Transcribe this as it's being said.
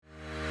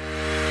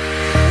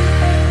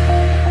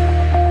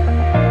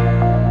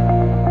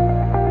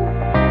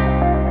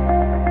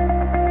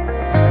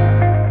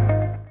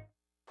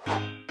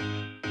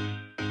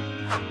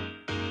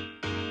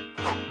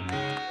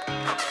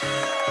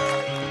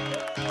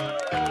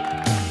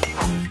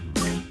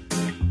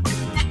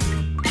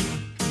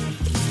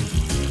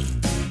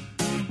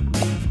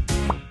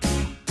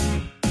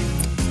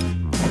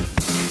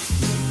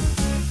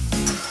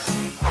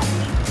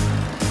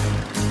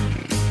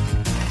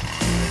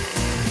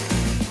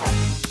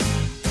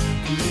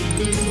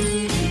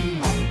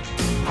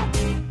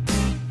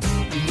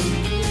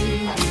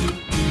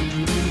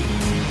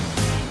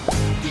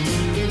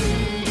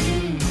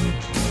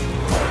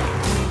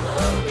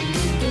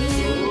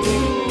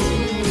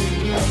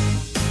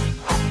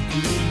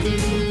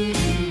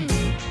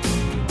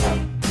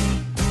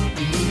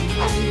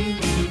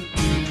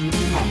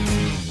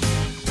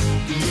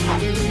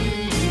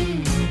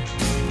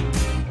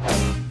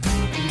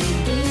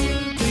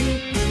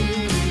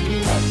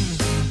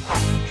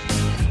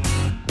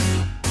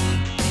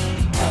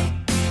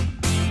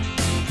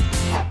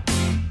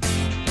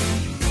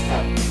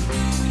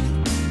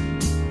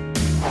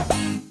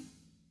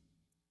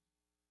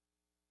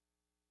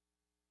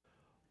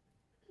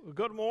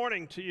Good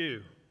morning to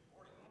you.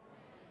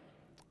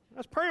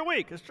 That's pretty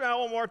weak. Let's try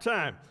one more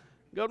time.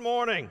 Good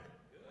morning.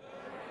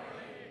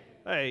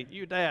 Hey,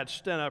 you dads,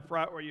 stand up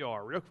right where you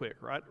are, real quick,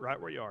 right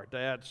where you are.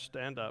 Dads,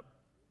 stand up.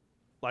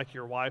 Like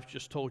your wife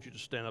just told you to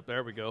stand up.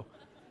 There we go.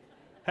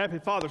 Happy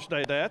Father's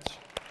Day, dads.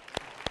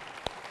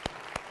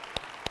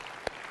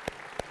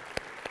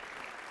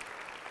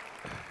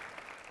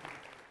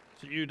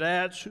 To you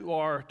dads who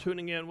are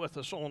tuning in with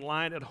us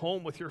online at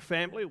home with your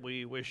family,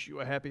 we wish you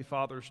a happy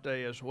Father's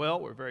Day as well.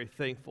 We're very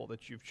thankful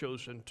that you've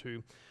chosen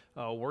to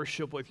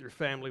worship with your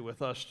family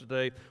with us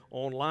today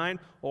online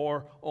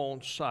or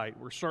on site.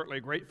 We're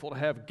certainly grateful to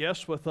have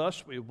guests with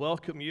us. We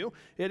welcome you.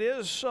 It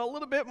is a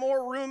little bit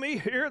more roomy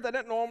here than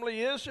it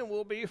normally is and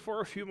will be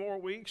for a few more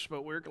weeks,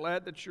 but we're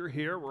glad that you're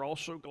here. We're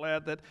also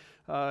glad that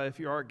if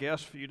you are a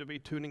guest, for you to be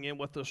tuning in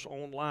with us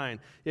online.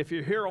 If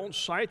you're here on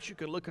site, you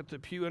can look at the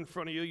pew in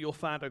front of you. You'll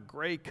find a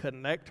gray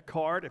Connect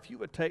card. If you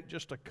would take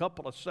just a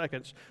couple of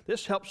seconds,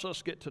 this helps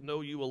us get to know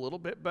you a little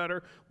bit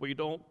better. We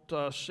don't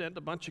send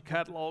a bunch of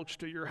catalogs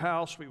to your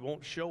house. We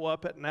won't show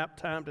up at nap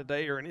time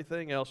today or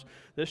anything else.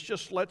 This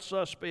just lets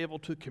us be able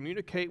to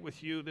communicate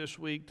with you this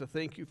week to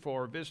thank you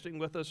for visiting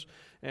with us.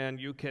 And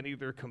you can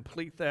either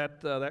complete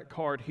that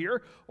card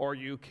here, or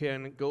you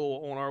can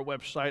go on our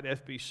website,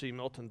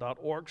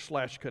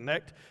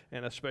 fbcmilton.org/connect.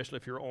 And especially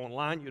if you're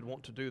online, you'd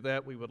want to do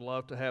that. We would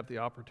love to have the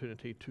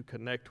opportunity to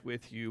connect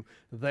with you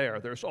there.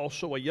 There's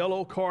also a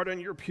yellow card in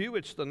your pew.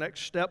 It's the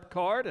Next Step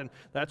card, and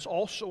that's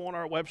also on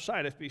our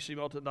website,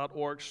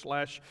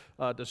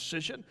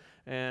 fbcmilton.org/decision.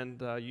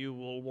 And you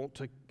will want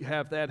to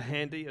have that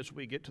handy as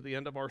we get to the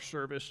end of our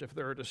service. If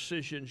there are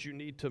decisions you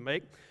need to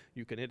make,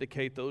 you can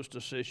indicate those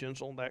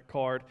decisions on that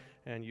card,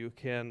 and you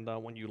can,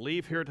 when you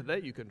leave here today,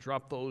 you can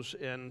drop those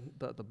in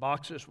the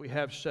boxes we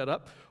have set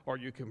up, or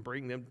you can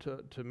bring them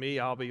to me.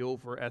 I'll be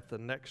over at the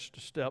Next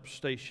Step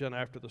station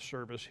after the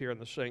service here in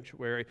the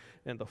sanctuary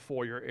in the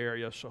foyer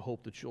area, so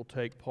hope that you'll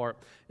take part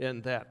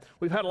in that.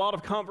 We've had a lot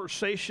of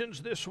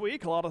conversations this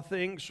week, a lot of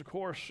things. Of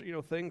course,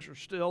 things are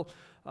still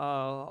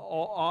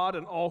odd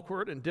and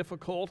awkward and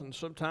difficult, and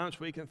sometimes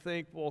we can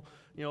think, well,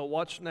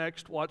 what's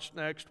next? We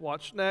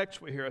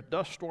hear a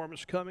dust storm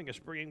is coming. It's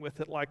bringing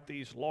with it like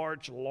these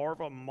large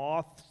larva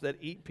moths that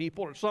eat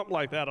people or something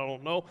like that. I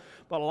don't know,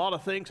 but a lot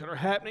of things that are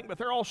happening, but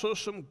there are also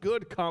some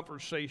good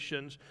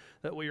conversations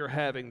that we are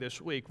having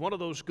this week. One of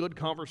those good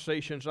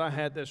conversations I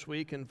had this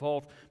week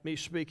involved me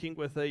speaking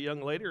with a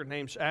young lady. Her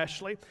name's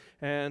Ashley,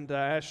 and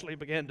Ashley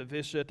began to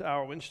visit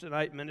our Wednesday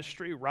night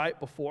ministry right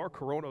before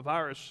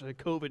coronavirus,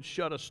 COVID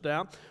shut us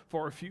down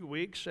for a few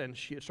weeks, and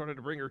she had started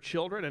to bring her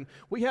children, and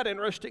we had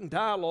interesting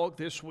dialogue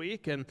this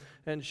week, and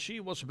she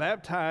was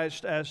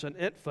baptized as an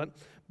infant,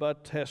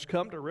 but has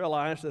come to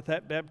realize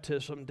that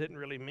baptism didn't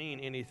really mean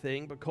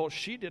anything because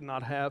she did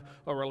not have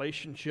a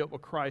relationship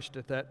with Christ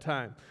at that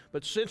time.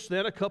 But since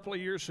then, a couple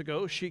of years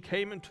ago, she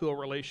came into a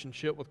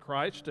relationship with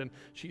Christ, and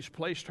she's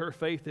placed her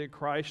faith in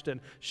Christ, and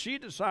she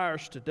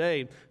desires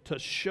today to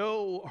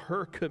show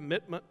her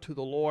commitment to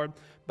the Lord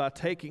by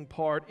taking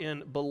part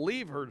in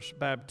believers'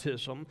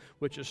 baptism,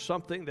 which is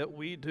something that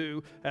we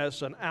do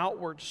as an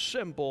outward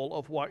symbol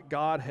of what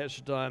God has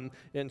done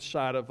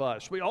inside of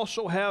us. We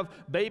also have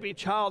baby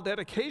child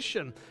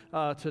dedication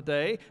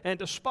today, and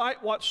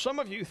despite what some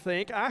of you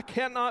think, I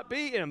cannot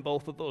be in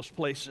both of those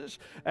places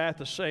at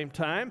the same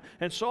time,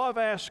 and so I've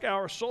asked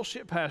our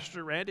associate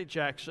pastor, Randy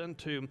Jackson,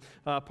 to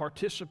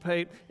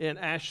participate in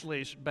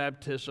Ashley's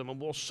baptism, and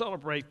we'll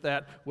celebrate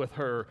that with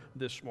her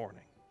this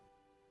morning.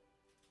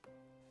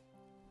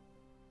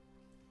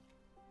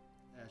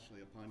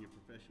 Ashley, upon your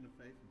profession of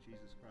faith in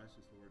Jesus Christ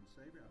as Lord and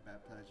Savior, I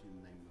baptize you in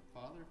the name of the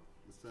Father,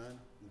 the Son,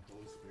 and the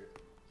Holy Spirit.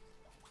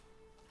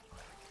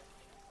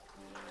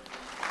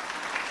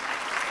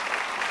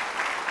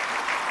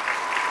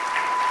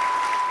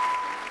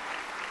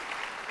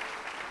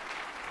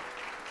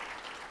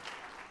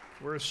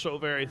 We're so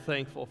very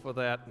thankful for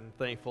that, and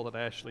thankful that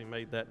Ashley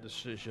made that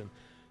decision.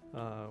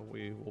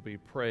 We will be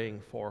praying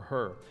for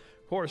her.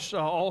 Of course,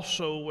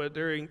 also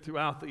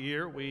throughout the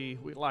year, we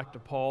like to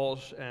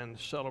pause and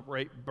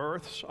celebrate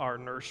births. Our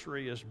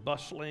nursery is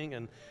bustling,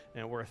 and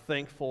we're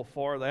thankful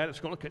for that. It's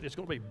going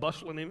to be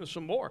bustling even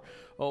some more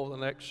over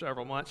the next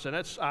several months. And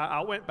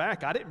I went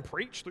back. I didn't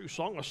preach through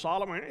Song of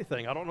Solomon or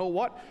anything. I don't know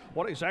what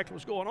exactly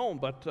was going on,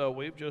 but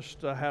we've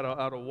just had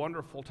a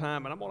wonderful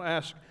time. And I'm going to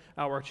ask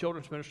our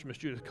children's minister, Ms.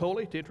 Judith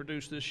Coley, to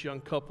introduce this young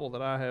couple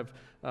that I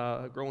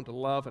have grown to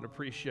love and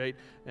appreciate,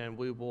 and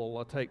we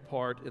will take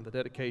part in the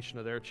dedication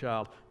of their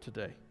child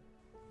today.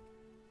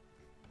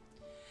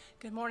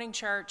 Good morning,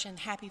 church, and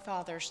happy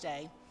Father's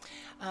Day.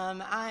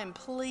 I am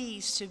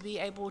pleased to be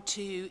able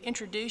to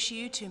introduce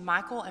you to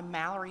Michael and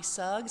Mallory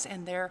Suggs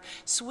and their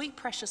sweet,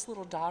 precious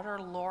little daughter,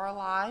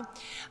 Lorelei.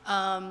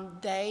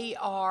 They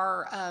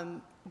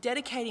are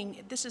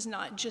dedicating, this is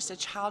not just a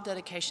child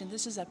dedication,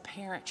 this is a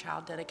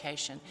parent-child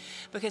dedication,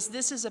 because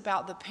this is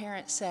about the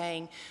parent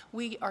saying,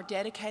 we are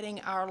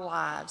dedicating our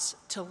lives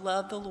to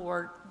love the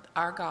Lord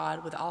our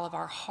God with all of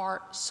our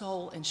heart,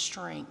 soul, and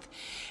strength,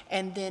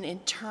 and then in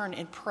turn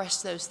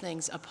impress those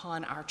things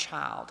upon our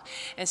child.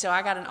 And so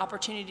I got an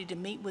opportunity to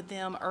meet with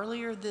them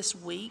earlier this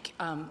week,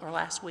 or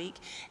last week,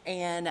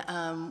 and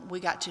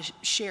we got to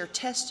share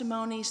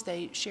testimonies.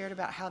 They shared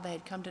about how they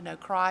had come to know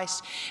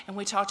Christ, and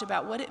we talked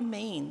about what it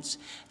means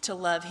to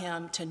love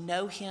Him, to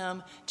know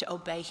Him, to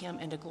obey Him,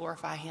 and to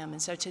glorify Him.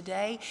 And so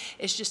today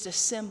is just a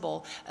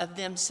symbol of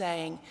them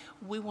saying,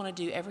 we want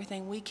to do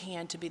everything we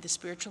can to be the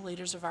spiritual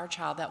leaders of our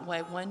child. That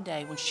way, one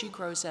day, when she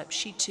grows up,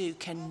 she too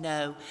can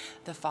know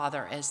the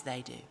Father as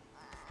they do.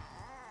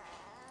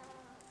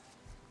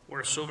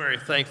 We're so very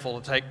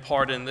thankful to take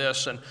part in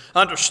this, and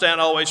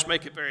understand, always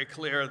make it very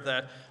clear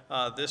that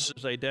this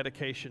is a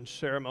dedication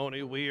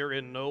ceremony. We are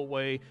in no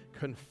way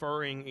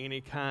conferring any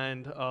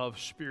kind of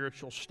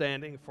spiritual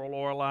standing for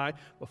Lorelei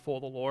before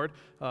the Lord.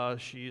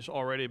 She's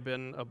already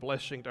been a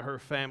blessing to her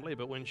family,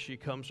 but when she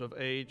comes of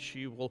age,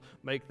 she will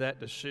make that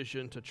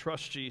decision to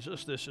trust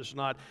Jesus. This is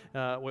not,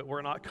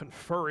 we're not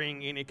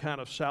conferring any kind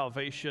of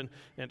salvation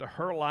into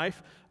her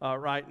life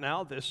right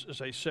now. This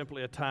is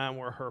simply a time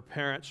where her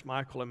parents,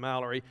 Michael and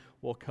Mallory,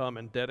 will come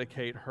and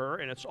dedicate her.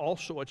 And it's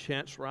also a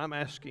chance where I'm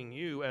asking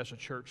you as a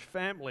church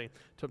family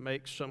to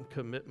make some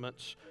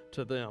commitments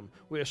to them.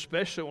 We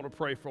especially want to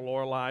pray for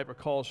Lorelei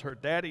because her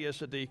daddy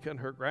is a deacon,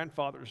 her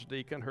grandfather's a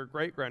deacon, her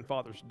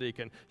great-grandfather's a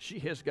deacon. She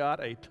has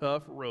got a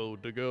tough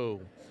road to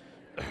go.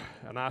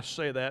 And I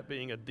say that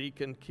being a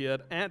deacon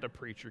kid and a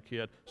preacher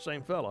kid,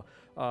 same fella,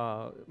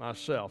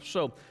 myself.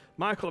 So,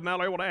 Michael and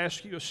Mallory, I want to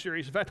ask you a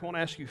series. In fact, I want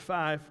to ask you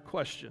 5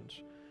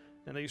 questions.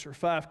 And these are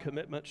 5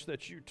 commitments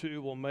that you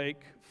two will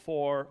make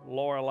for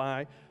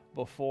Lorelei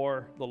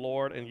before the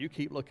Lord. And you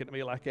keep looking at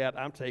me like that,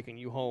 I'm taking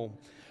you home.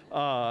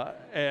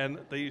 And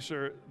these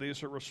are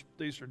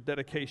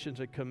dedications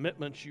and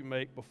commitments you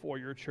make before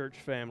your church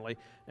family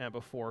and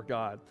before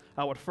God.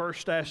 I would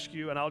first ask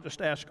you, and I'll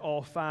just ask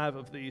all 5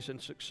 of these in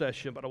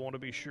succession, but I want to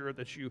be sure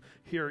that you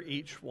hear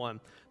each one.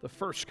 The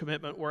first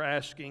commitment we're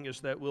asking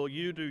is that will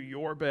you do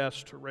your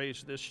best to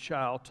raise this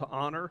child to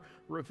honor,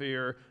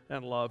 revere,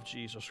 and love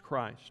Jesus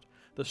Christ?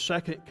 The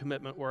second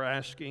commitment we're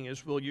asking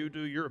is, will you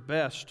do your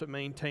best to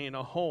maintain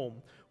a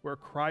home where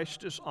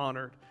Christ is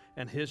honored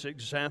and His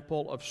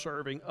example of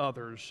serving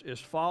others is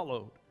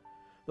followed?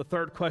 The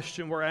third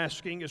question we're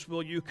asking is,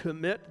 will you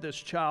commit this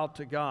child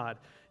to God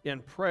in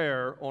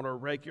prayer on a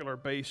regular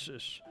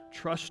basis,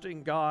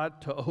 trusting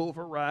God to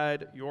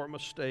override your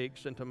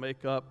mistakes and to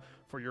make up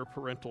for your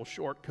parental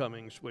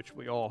shortcomings, which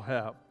we all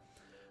have?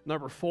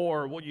 Number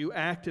 4, will you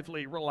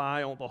actively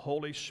rely on the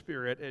Holy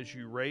Spirit as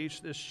you raise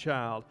this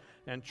child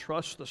and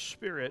trust the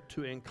Spirit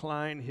to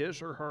incline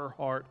his or her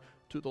heart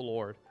to the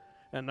Lord?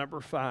 And number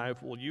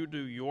 5, will you do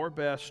your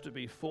best to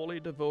be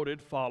fully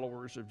devoted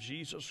followers of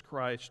Jesus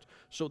Christ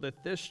so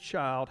that this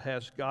child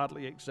has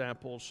godly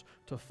examples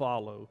to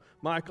follow?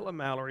 Michael and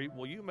Mallory,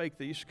 will you make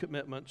these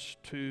commitments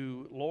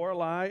to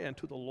Lorelei and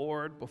to the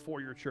Lord before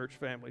your church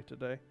family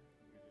today?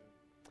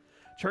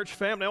 Church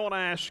family, I want to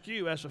ask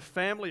you, as a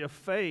family of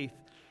faith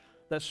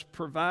that's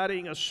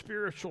providing a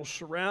spiritual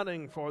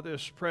surrounding for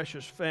this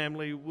precious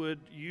family, would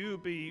you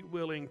be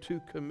willing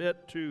to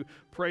commit to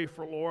pray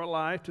for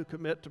Lorelei, to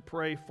commit to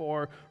pray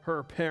for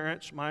her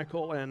parents,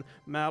 Michael and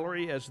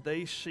Mallory, as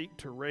they seek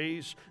to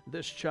raise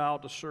this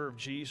child to serve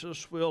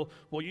Jesus? Will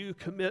you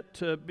commit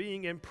to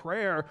being in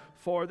prayer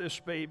for this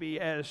baby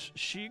as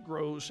she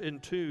grows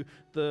into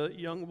the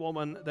young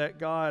woman that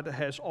God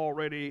has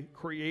already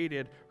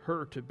created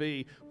her to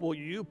be? Will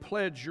you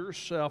pledge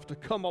yourself to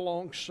come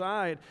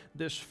alongside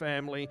this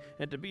family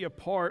and to be a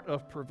part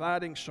of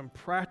providing some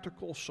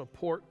practical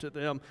support to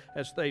them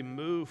as they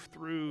move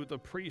through the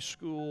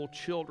preschool,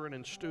 children,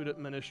 and student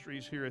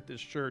ministries here at this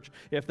church?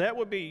 If that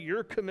would be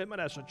your commitment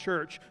as a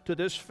church to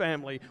this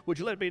family, would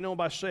you let me know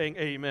by saying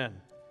amen?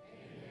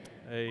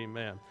 Amen.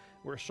 Amen.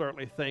 We're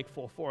certainly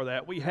thankful for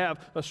that. We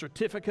have a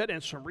certificate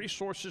and some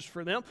resources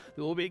for them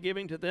that we'll be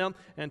giving to them,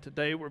 and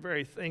today we're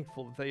very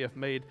thankful that they have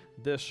made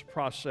this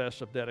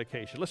process of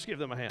dedication. Let's give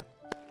them a hand.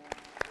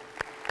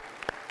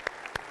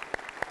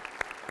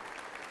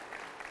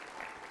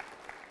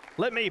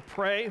 Let me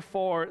pray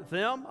for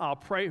them. I'll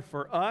pray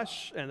for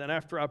us, and then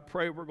after I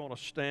pray, we're going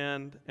to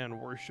stand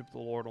and worship the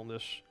Lord on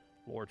this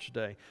Lord's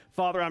Day.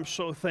 Father, I'm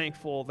so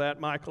thankful that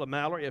Michael and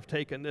Mallory have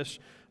taken this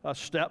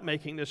step,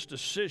 making this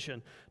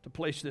decision to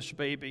place this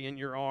baby in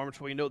your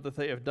arms. We know that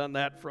they have done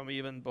that from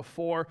even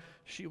before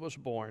she was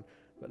born.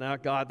 But now,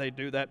 God, they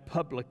do that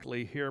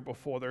publicly here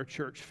before their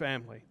church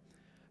family.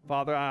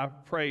 Father, I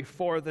pray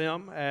for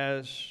them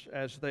as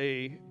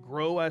they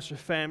grow as a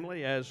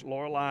family, as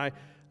Lorelei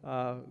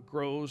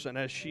grows and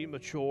as she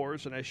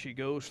matures and as she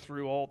goes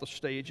through all the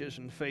stages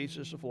and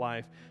phases of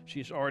life.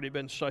 She's already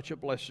been such a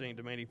blessing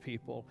to many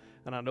people,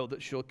 and I know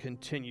that she'll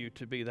continue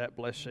to be that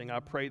blessing.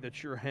 I pray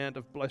that your hand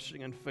of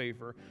blessing and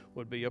favor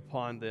would be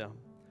upon them.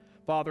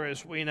 Father,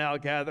 as we now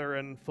gather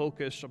and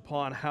focus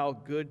upon how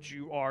good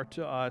you are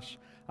to us,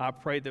 I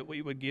pray that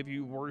we would give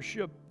you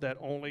worship that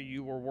only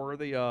you are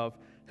worthy of.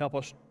 Help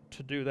us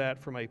to do that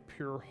from a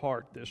pure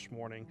heart this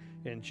morning.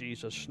 In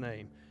Jesus'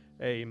 name,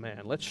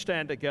 amen. Let's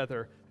stand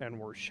together and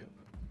worship.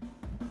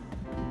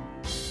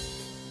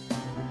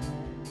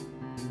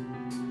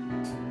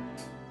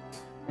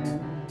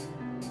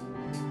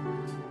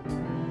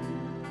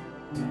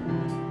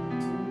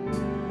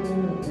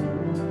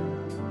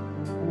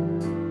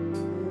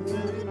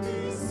 Let it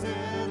be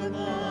said of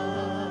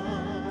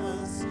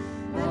us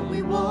that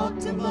we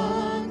walked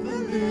among the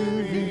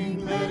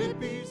living. Let it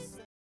be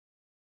said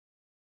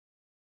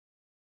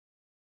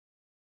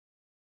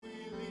we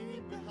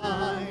leave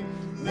behind.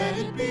 Let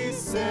it be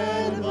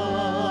said of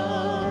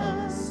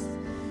us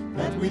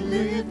that we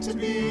live to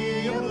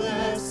be a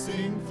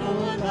blessing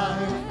for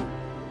life.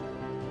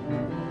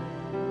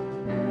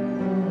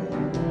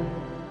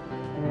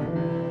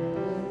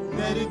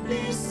 Let it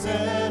be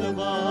said of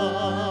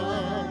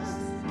us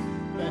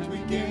that we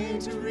gain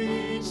to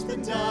reach the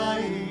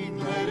dying.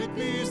 Let it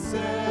be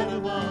said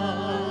of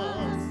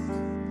us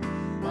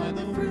by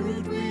the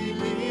fruit we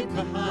leave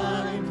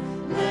behind.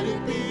 Let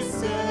it be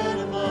said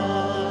of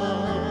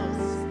us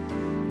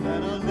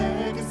that our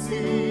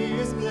legacy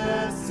is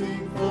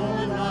blessing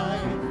for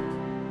life.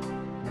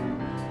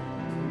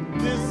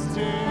 This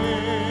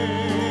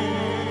day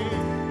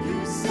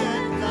you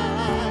set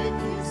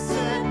life, you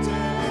set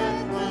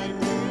death right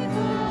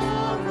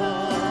before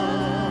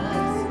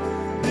us.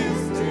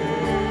 This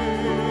day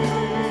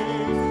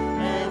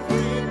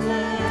every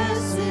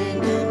blessing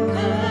and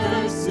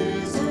curse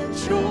is a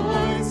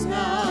choice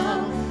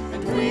now,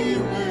 and we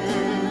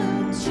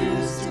will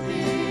choose to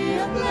be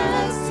a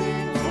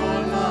blessing for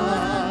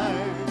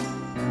life.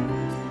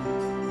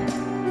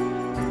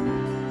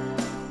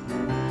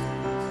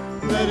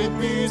 Let it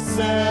be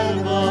said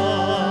of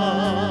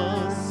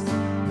us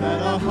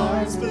that our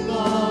hearts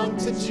belong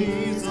to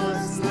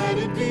Jesus. Let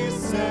it be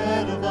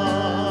said of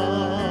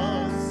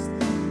us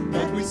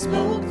that we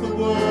spoke the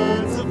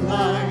words of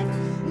life.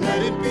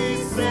 Let it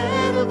be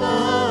said of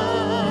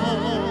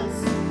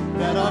us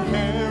that our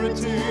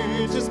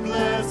heritage is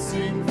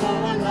blessing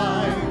for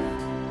life.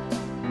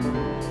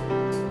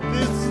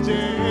 This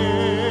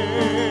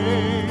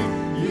day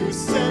you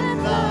set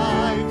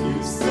life,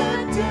 you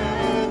set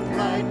death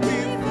right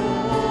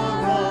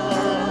before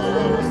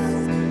us.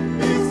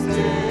 This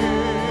day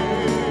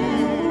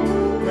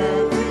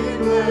every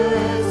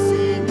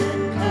blessing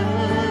and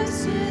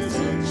curse is a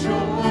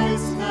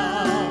choice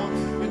now,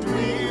 and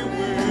we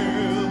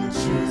will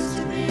choose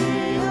to be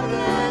a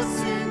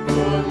blessing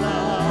for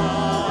life.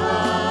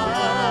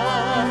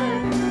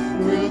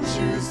 We'll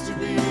choose to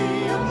be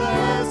a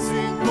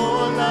blessing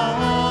for life.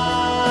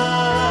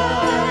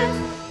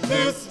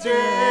 This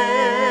day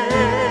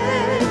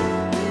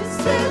you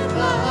set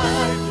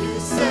life, you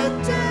set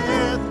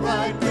death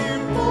right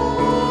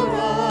before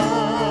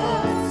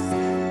us.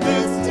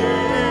 This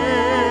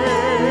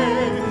day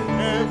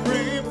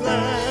every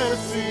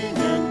blessing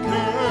and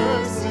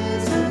curse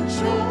is a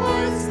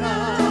choice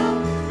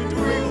now, and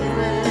we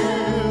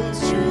will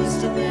choose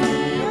to be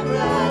a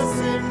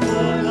blessing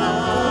for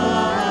life.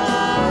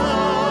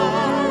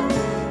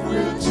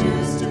 We'll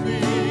choose to be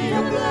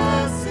a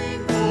blessing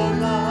for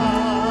life.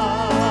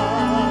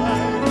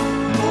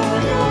 For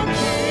your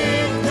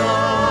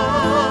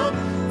kingdom,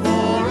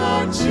 for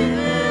our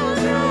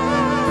children,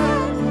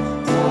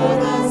 for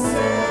the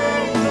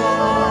sake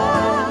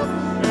of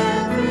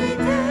every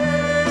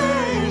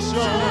nation.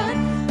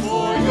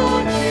 For your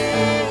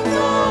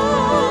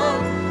kingdom,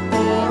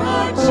 for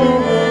our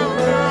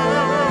children,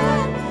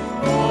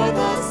 for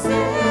the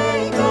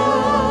sake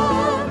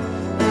of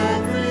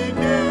every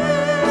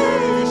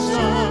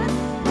nation.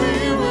 We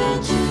will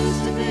choose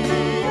to be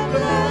a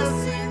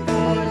blessing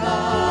for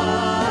life.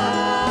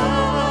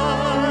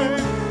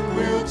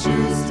 We'll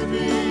choose to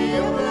be a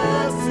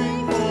blessing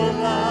for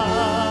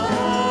life.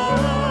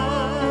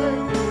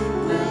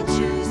 We'll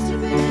choose to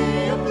be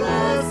a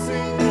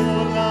blessing for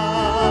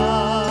life.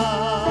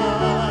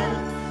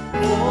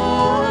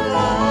 For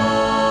life.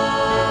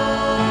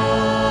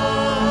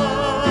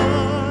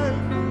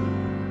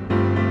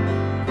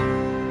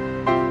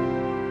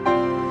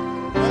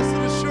 Blessed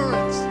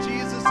assurance,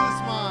 Jesus is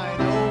mine.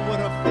 Oh, what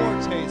a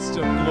foretaste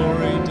of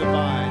glory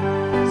divine.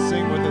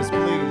 Sing with us,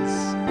 please.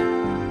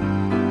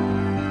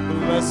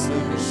 Blessed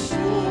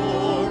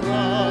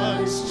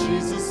assurance,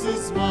 Jesus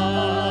is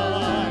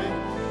mine.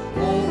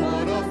 Oh,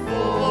 what a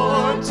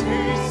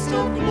foretaste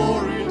of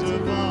glory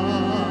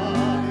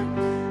divine.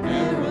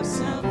 Heir of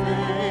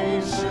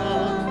salvation,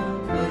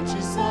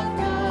 purchase of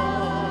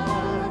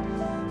God,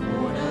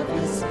 born of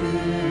His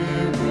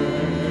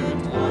Spirit,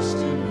 washed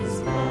in His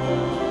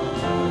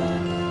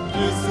blood.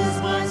 This is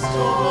my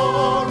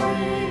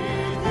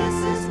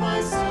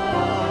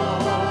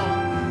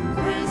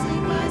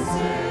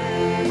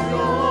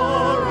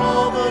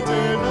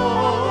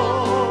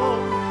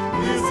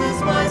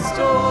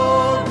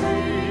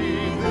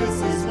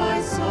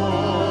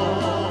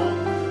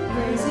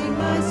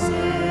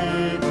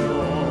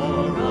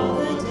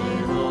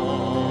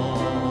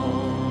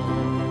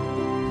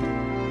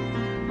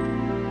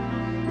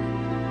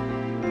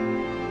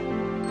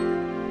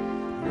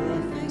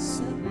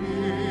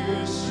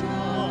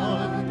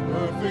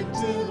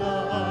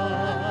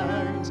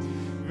light.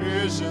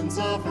 Visions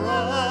of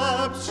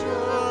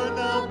rapture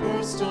now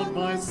burst on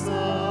my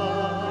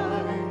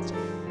sight.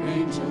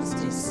 Angels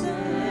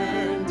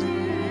descending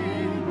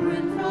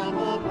bring from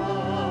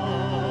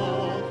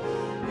above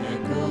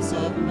echoes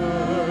of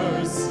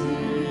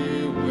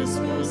mercy,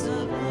 whispers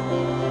of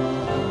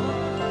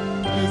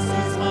love. This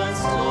is my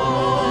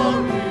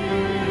story,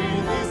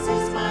 this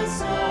is my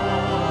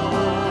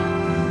song,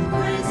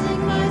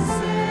 praising my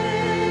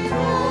Savior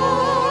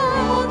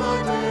all the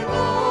day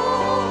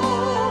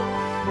long.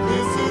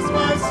 This is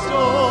my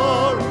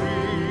story,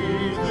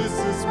 this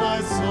is my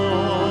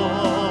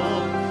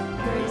song,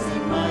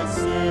 praising my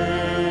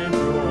Savior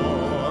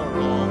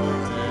all the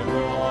day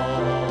long.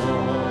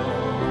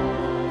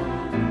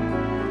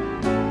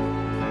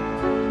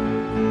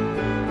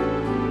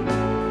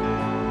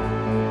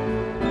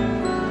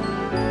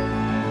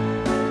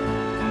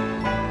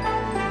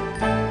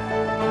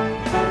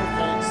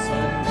 Perfect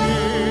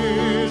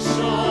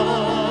submission,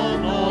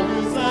 all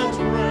is at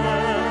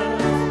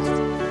rest.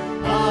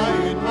 I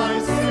in my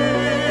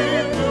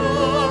Savior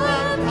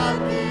am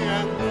happy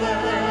and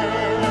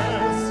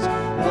blessed,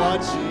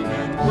 watching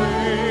and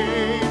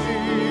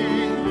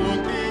waiting,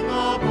 looking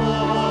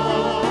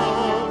above,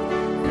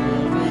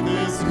 filled with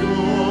His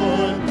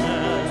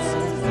goodness,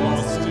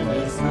 lost in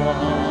His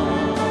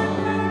love.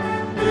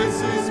 This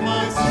is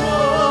my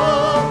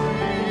story,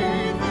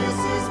 this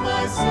is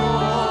my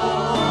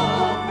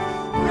song,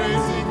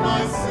 praising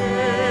my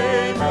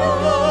Savior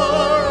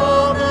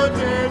all the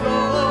day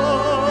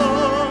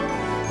long.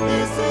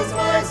 This is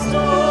my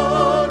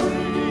story,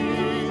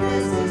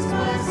 this is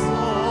my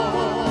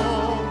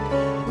song,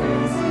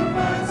 praising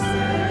my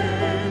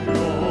Savior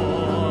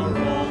all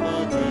the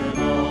day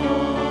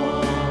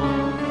long.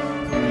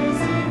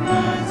 Praising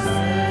my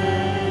Savior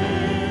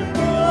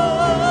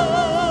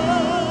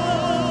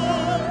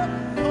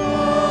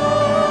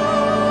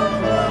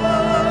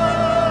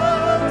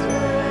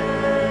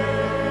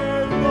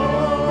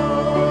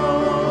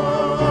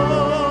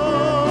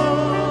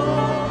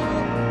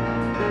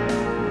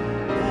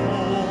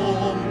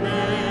Oh,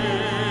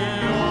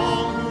 may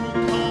all who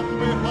come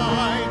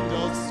behind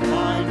us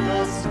find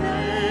us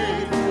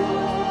faithful.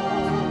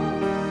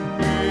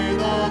 May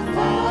the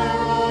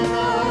fire on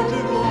our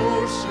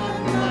devotion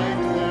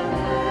light their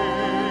way.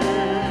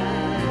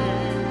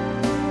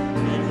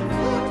 May the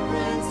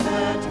footprints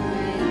that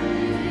we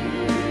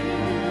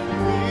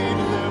lead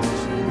them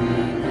to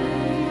believe,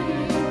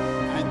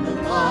 and the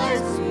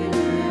lives we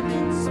live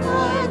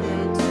inspire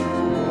them to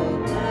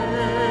obey.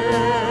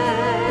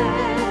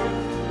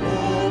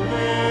 Oh,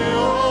 may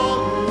all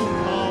who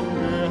come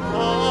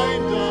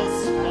behind us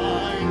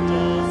find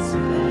us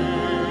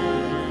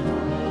faithful.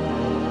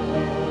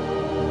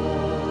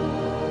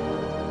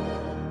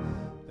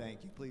 Thank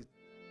you. Please.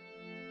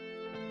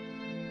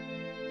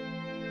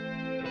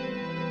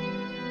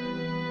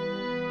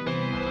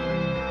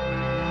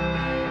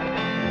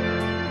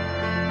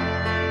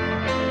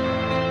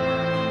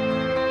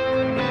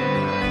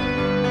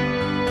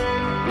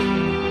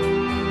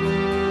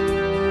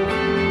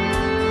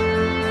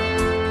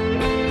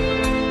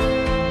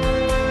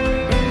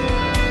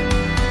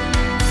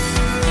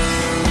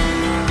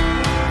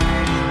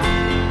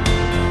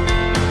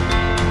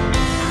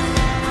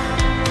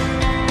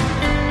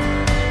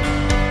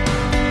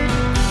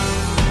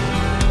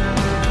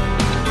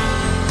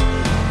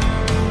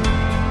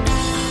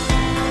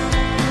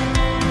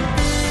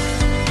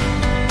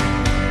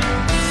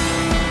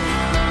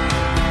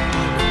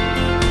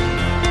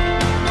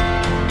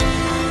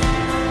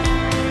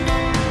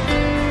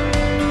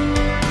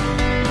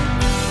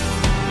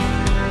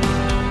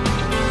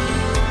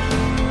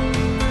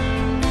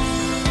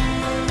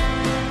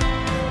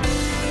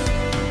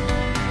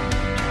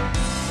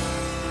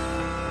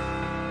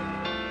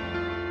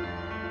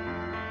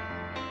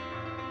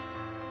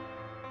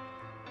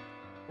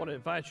 I want to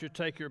invite you to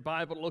take your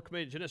Bible, look with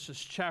me at Genesis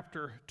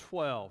chapter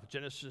 12.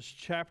 Genesis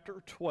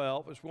chapter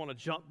 12 as we want to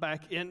jump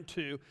back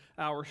into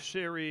our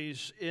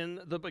series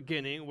in the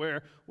beginning,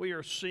 where we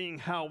are seeing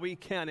how we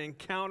can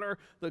encounter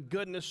the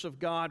goodness of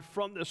God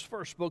from this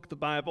first book, the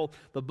Bible,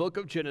 the book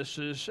of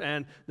Genesis.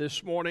 And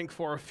this morning,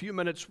 for a few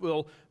minutes,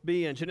 we'll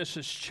be in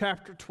Genesis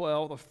chapter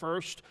 12, the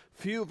first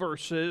few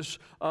verses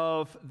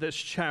of this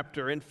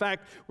chapter. In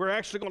fact, we're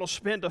actually going to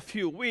spend a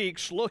few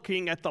weeks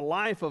looking at the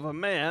life of a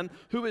man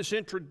who is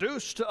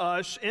introduced to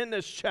us in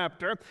this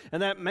chapter,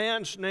 and that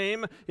man's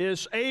name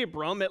is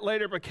Abram. It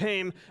later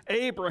became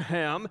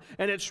Abraham,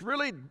 and it's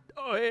really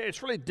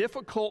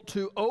difficult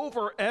to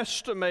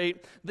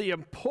overestimate the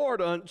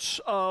importance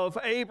of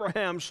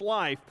Abraham's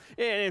life.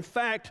 And in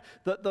fact,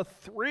 the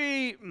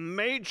three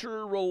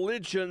major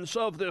religions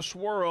of this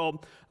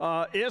world,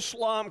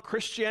 Islam,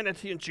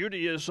 Christianity, and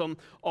Judaism, Judaism,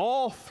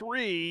 all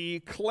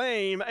three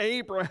claim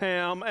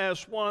Abraham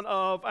as one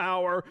of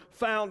our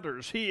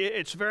founders.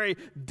 It's very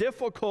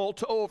difficult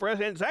to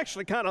overestimate, and it's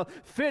actually kind of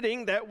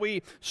fitting that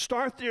we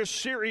start this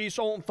series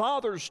on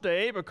Father's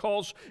Day,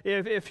 because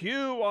if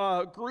you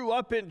grew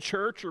up in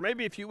church, or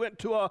maybe if you went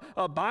to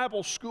a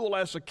Bible school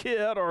as a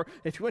kid, or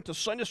if you went to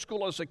Sunday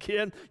school as a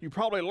kid, you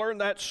probably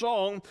learned that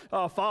song,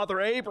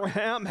 Father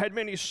Abraham had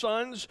many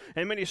sons,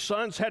 and many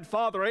sons had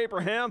Father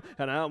Abraham,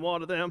 and I'm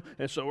one of them,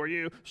 and so are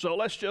you. So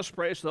let's just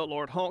praise the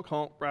Lord. Honk,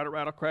 honk, rattle,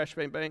 rattle, crash,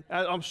 bang, bang.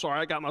 I'm sorry,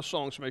 I got my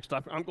songs mixed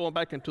up. I'm going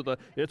back into the,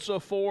 it's a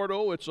Ford,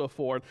 oh, it's a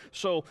Ford.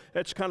 So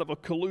it's kind of a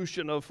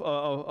collusion of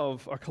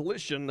a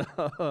collision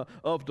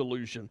of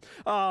delusion.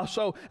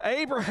 So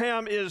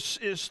Abraham is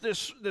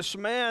this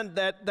man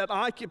that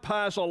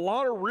occupies a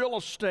lot of real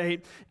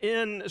estate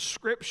in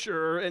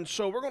Scripture, and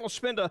so we're going to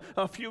spend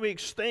a few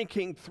weeks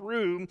thinking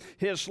through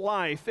his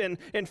life. And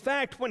in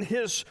fact, when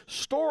his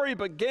story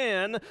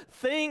began,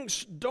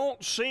 things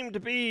don't seem to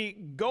be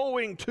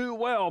going too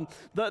well.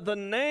 The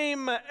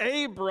name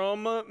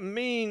Abram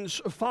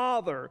means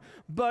father,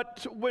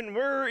 but when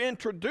we're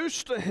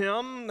introduced to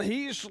him,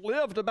 he's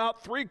lived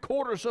about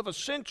 3/4 of a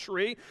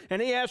century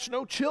and he has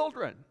no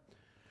children.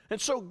 And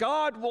so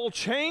God will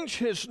change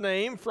his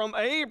name from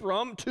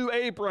Abram to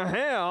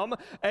Abraham.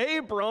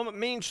 Abram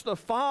means the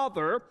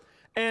father,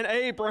 and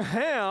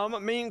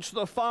Abraham means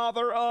the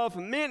father of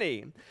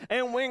many.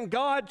 And when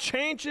God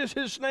changes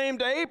his name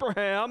to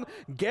Abraham,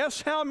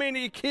 guess how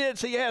many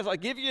kids he has? I'll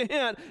give you a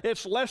hint.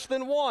 It's less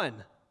than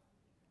one.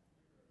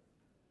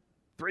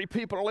 3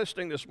 people are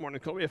listening this morning.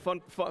 It's going to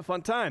be a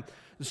fun time.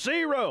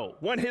 0.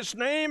 When his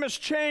name is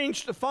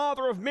changed to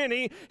father of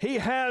many, he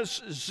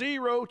has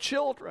 0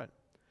 children.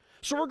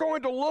 So we're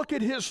going to look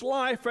at his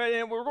life,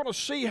 and we're going to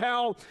see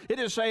how it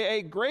is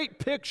a great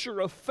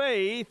picture of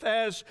faith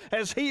as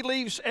he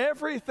leaves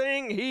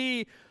everything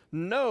he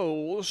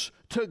knows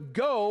to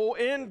go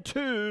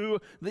into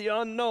the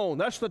unknown.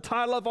 That's the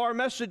title of our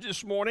message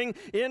this morning,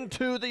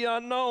 Into the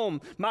Unknown.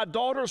 My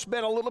daughter's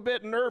been a little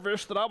bit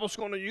nervous that I was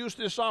going to use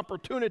this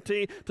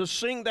opportunity to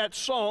sing that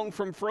song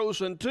from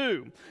Frozen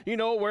 2. You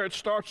know, where it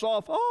starts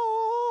off,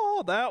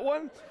 oh, that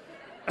one.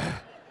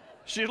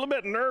 She's a little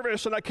bit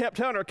nervous, and I kept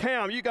telling her,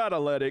 Cam, you got to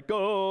let it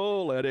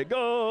go, let it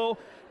go.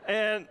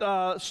 And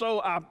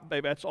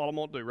baby, that's all I'm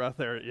going to do right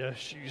there. Yeah,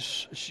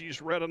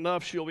 she's read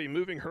enough. She'll be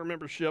moving her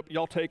membership.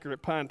 Y'all take her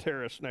at Pine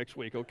Terrace next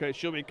week, okay?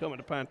 She'll be coming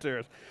to Pine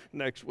Terrace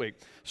next week.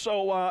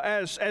 So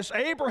as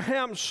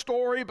Abraham's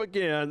story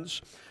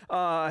begins,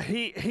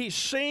 he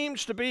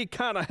seems to be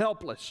kind of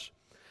helpless.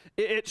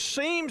 It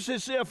seems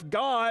as if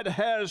God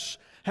has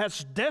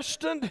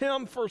destined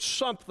him for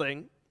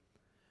something,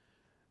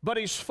 but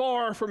he's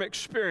far from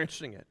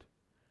experiencing it.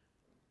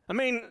 I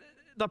mean,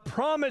 the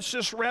promise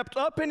is wrapped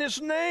up in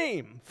his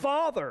name,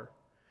 Father,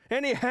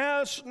 and he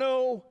has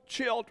no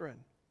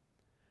children.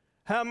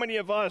 How many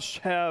of us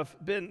have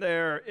been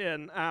there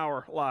in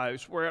our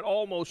lives where it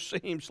almost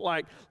seems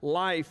like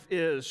life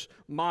is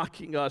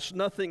mocking us?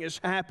 Nothing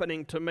is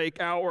happening to make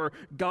our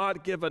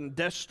God-given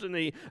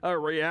destiny a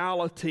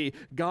reality.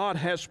 God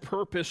has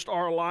purposed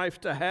our life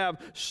to have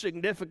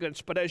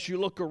significance, but as you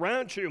look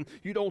around you,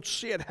 you don't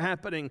see it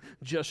happening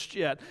just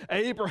yet.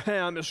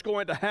 Abraham is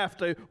going to have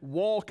to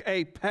walk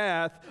a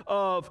path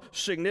of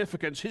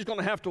significance. He's going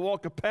to have to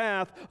walk a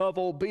path of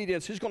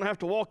obedience. He's going to have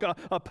to walk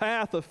a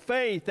path of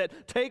faith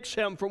that takes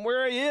him from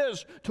where he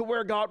is to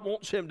where God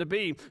wants him to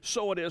be.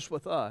 So it is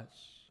with us.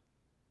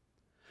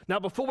 Now,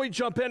 before we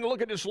jump in and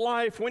look at his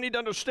life, we need to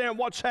understand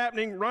what's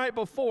happening right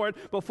before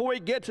it. Before we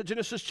get to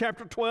Genesis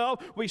chapter 12,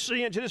 we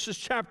see in Genesis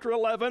chapter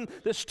 11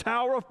 this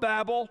Tower of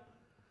Babel,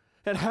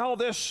 and how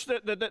this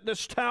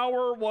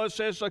tower was,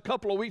 as a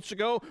couple of weeks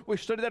ago, we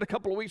studied that a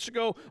couple of weeks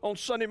ago on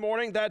Sunday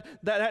morning,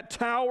 that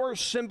tower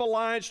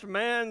symbolized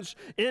man's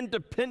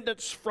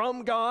independence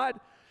from God.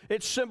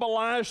 It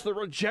symbolized the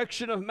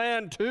rejection of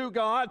man to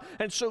God,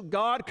 and so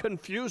God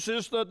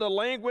confuses the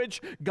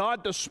language.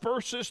 God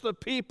disperses the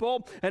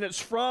people, and it's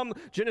from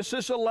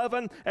Genesis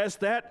 11 as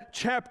that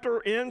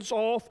chapter ends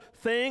off.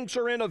 Things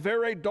are in a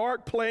very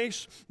dark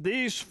place.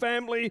 These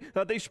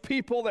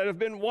people that have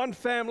been one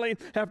family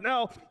have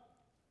now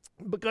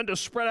begun to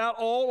spread out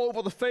all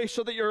over the face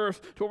of the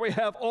earth to where we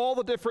have all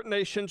the different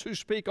nations who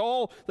speak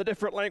all the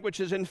different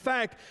languages. In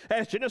fact,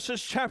 as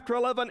Genesis chapter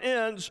 11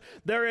 ends,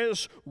 there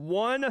is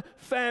one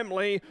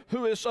family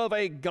who is of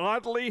a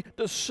godly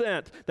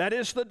descent. That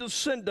is the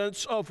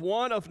descendants of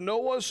one of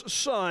Noah's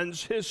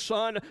sons, his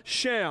son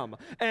Shem.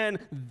 And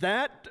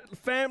that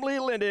family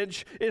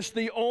lineage is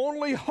the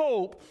only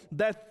hope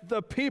that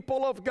the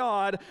people of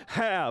God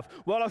have.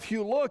 Well, if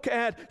you look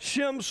at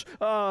Shem's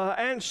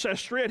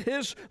ancestry, at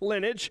his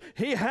lineage,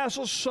 he has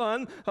a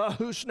son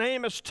whose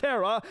name is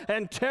Terah,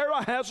 and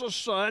Terah has a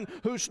son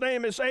whose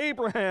name is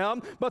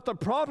Abraham, but the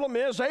problem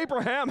is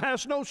Abraham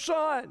has no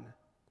son.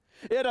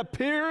 It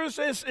appears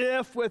as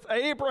if with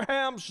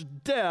Abraham's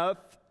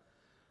death,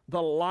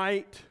 the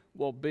light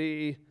will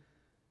be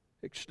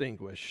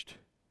extinguished.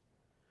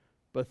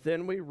 But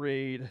then we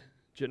read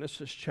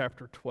Genesis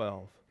chapter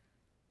 12.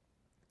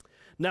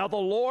 Now the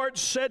Lord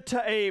said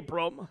to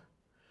Abram,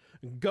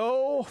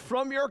 go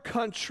from your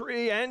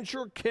country and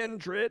your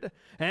kindred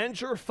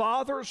and your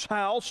father's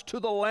house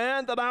to the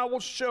land that I will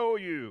show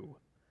you.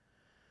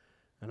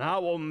 And I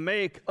will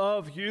make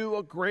of you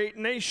a great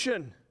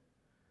nation,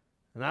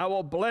 and I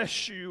will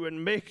bless you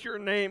and make your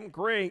name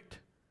great,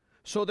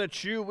 so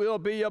that you will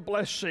be a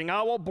blessing.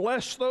 I will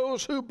bless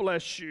those who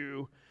bless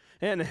you,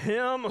 and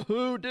him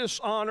who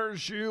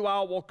dishonors you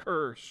I will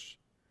curse.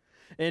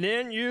 And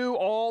in you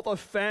all the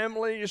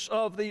families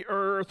of the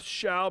earth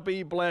shall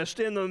be blessed.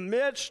 In the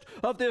midst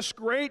of this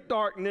great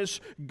darkness,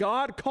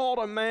 God called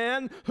a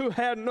man who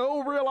had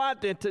no real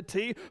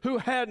identity, who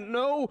had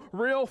no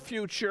real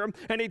future,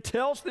 and he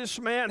tells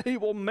this man he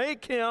will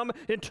make him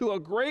into a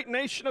great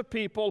nation of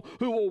people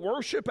who will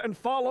worship and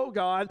follow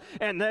God,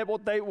 and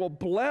they will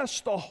bless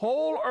the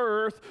whole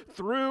earth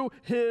through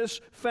his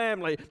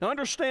family. Now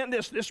understand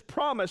this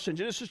promise in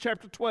Genesis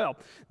chapter 12.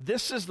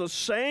 This is the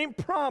same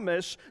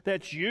promise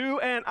that you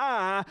and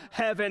I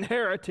have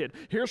inherited.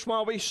 Here's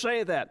why we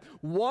say that.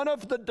 One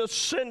of the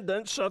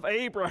descendants of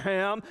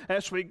Abraham,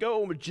 as we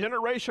go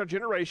generation to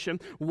generation,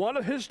 one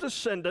of his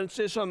descendants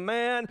is a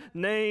man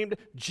named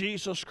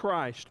Jesus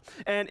Christ.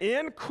 And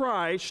in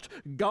Christ,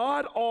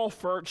 God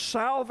offered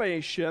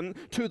salvation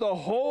to the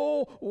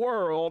whole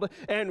world,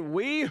 and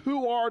we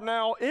who are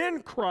now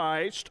in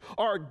Christ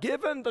are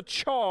given the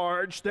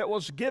charge that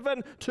was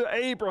given to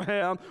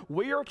Abraham.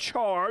 We are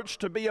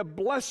charged to be a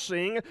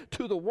blessing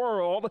to the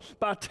world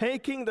by taking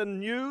the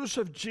news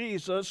of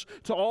Jesus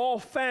to all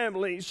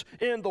families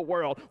in the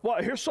world. Well,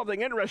 here's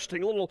something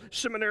interesting, a little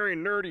seminary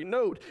nerdy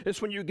note,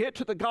 is when you get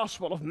to the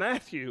Gospel of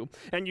Matthew,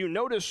 and you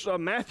notice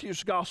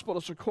Matthew's Gospel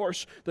is, of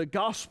course, the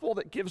Gospel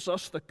that gives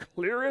us the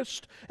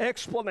clearest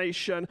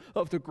explanation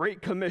of the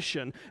Great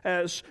Commission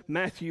as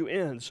Matthew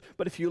ends.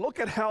 But if you look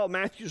at how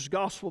Matthew's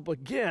Gospel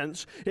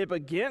begins, it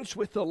begins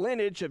with the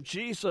lineage of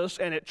Jesus,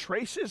 and it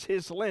traces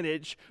his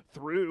lineage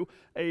through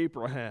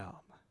Abraham.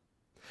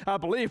 I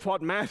believe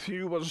what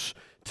Matthew was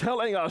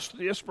telling us,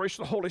 the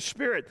inspiration of the Holy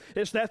Spirit,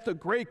 is that the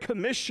Great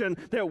Commission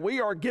that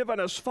we are given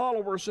as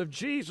followers of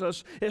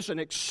Jesus is an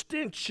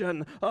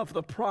extension of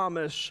the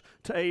promise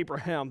to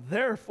Abraham.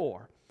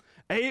 Therefore,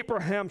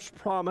 Abraham's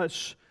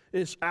promise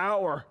is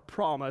our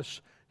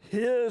promise.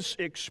 His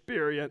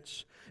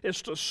experience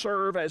is to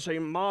serve as a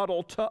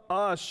model to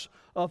us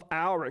of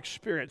our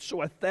experience. So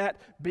with that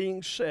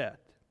being said,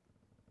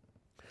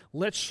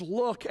 let's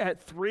look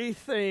at three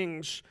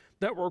things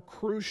that were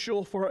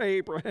crucial for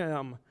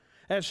Abraham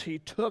as he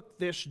took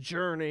this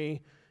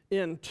journey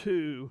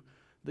into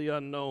the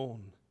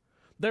unknown.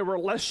 There were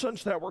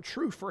lessons that were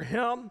true for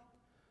him.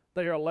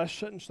 They are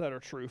lessons that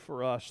are true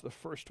for us. The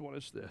first one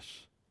is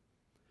this: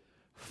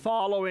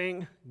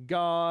 following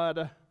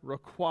God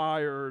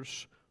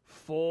requires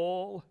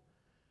full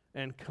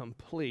and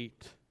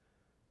complete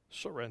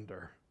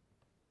surrender.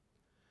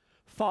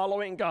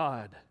 Following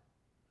God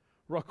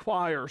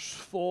requires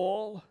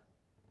full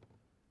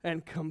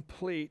and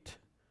complete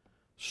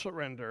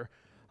surrender.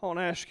 I want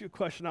to ask you a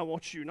question. I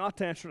want you not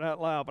to answer it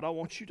out loud, but I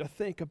want you to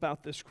think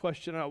about this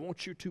question, and I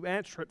want you to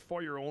answer it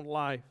for your own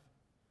life.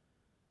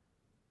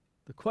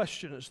 The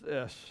question is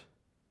this: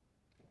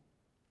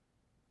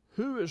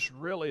 who is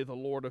really the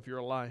Lord of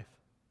your life?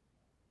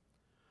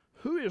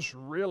 Who is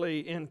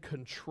really in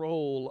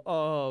control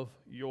of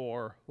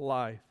your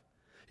life?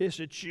 Is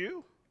it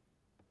you,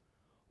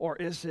 or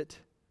is it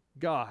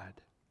God?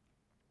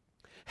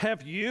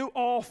 Have you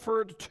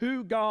offered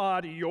to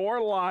God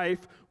your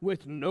life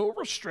with no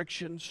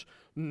restrictions,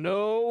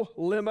 no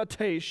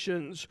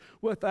limitations,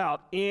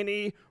 without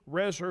any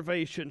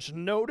reservations?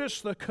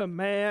 Notice the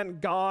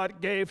command God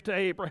gave to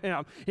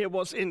Abraham. It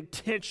was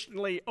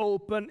intentionally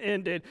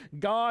open-ended.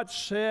 God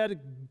said,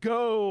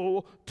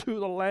 go to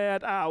the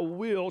land I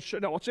will show.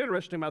 Now, what's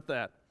interesting about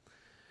that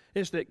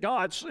is that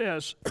God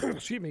says,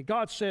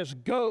 God says,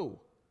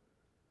 go.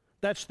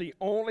 That's the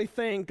only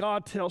thing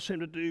God tells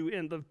him to do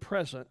in the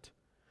present.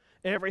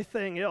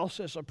 Everything else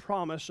is a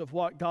promise of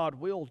what God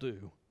will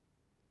do.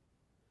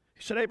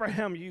 He said,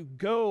 Abraham, you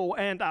go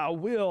and I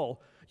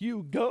will.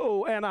 You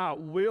go and I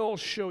will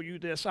show you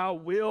this. I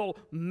will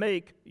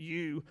make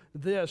you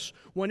this.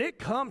 When it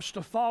comes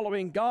to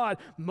following God,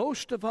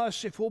 most of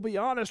us, if we'll be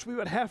honest, we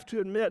would have to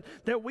admit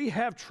that we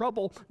have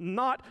trouble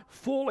not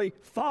fully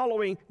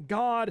following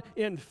God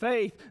in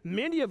faith.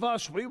 Many of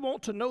us, we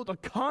want to know the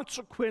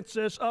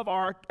consequences of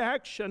our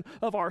action,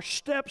 of our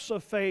steps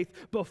of faith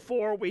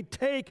before we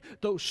take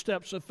those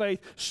steps of faith.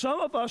 Some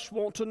of us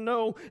want to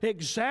know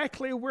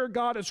exactly where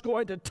God is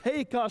going to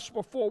take us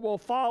before we'll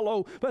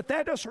follow, but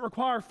that doesn't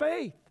require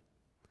faith.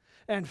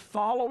 And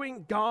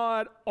following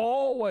God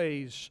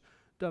always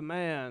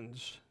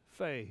demands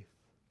faith.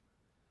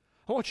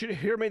 I want you to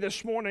hear me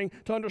this morning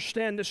to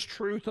understand this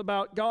truth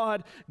about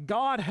God.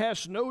 God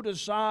has no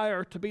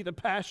desire to be the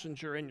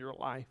passenger in your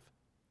life.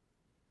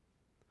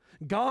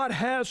 God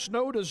has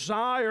no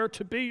desire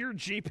to be your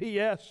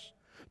GPS,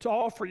 to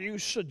offer you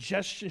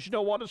suggestions. You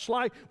know what it's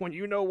like when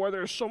you know where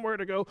there's somewhere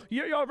to go.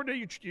 You ever do,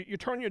 you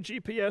turn your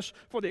GPS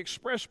for the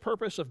express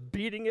purpose of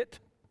beating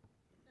it?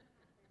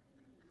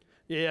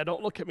 Yeah,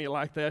 don't look at me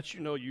like that.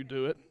 You know you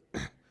do it.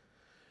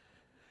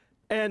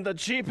 And the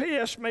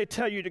GPS may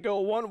tell you to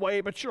go one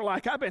way, but you're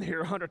like, I've been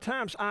here 100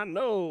 times. I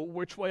know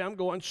which way I'm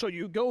going. So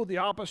you go the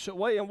opposite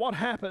way, and what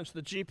happens?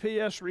 The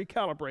GPS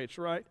recalibrates,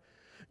 right?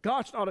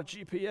 God's not a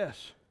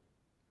GPS.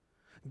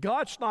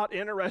 God's not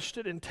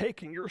interested in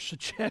taking your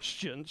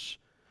suggestions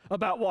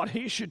about what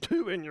he should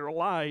do in your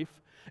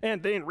life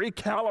and then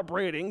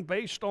recalibrating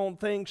based on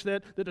things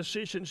that the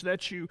decisions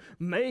that you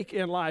make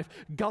in life.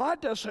 God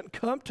doesn't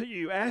come to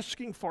you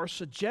asking for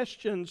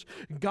suggestions.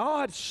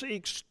 God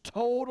seeks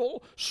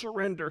total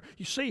surrender.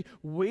 You see,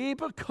 we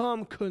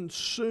become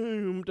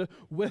consumed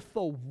with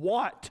the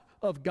what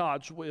of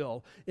God's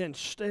will.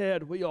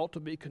 Instead, we ought to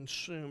be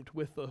consumed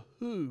with the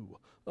who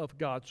of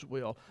God's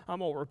will. I'm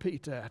going to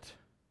repeat that.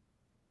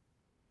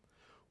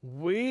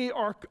 We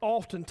are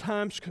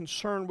oftentimes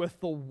concerned with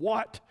the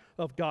what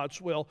of God's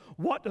will.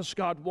 What does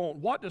God want?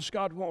 What does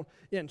God want?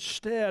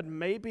 Instead,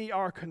 maybe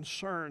our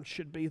concern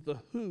should be the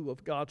who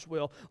of God's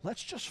will.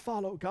 Let's just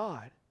follow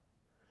God.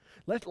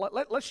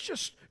 Let's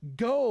just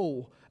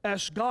go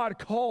as God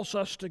calls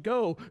us to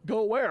go.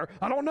 Go where?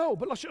 I don't know,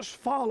 but let's just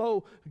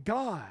follow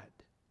God.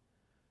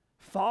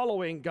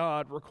 Following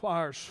God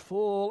requires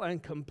full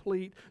and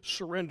complete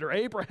surrender.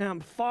 Abraham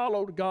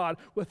followed God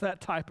with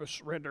that type of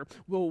surrender.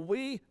 Will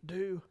we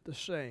do the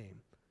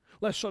same?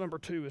 Lesson number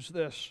 2 is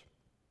this.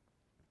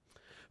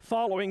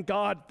 Following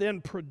God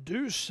then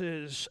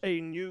produces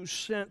a new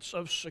sense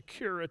of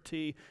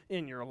security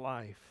in your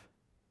life.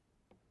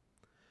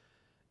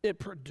 It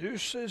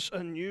produces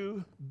a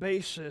new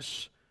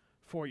basis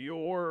for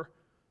your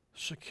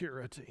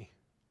security.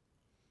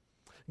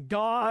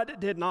 God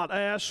did not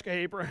ask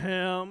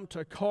Abraham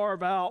to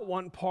carve out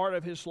one part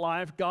of his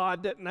life.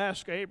 God didn't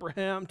ask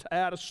Abraham to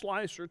add a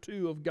slice or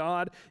two of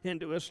God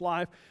into his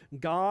life.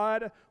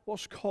 God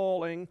was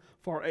calling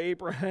for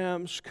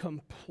Abraham's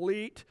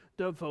complete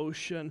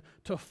devotion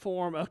to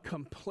form a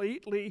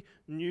completely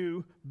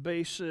new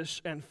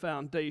basis and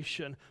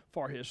foundation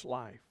for his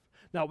life.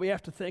 Now, we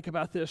have to think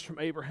about this from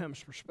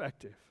Abraham's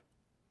perspective.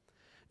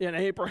 In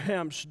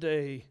Abraham's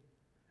day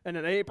and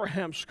in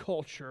Abraham's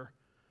culture,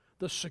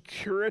 the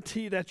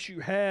security that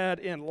you had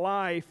in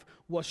life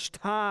was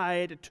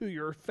tied to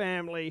your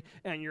family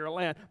and your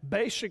land.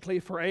 Basically,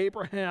 for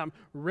Abraham,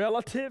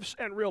 relatives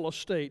and real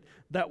estate,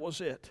 that was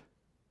it.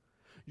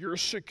 Your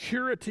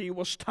security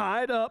was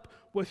tied up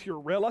with your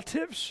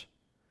relatives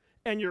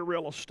and your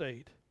real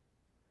estate.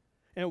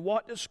 And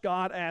what does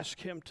God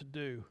ask him to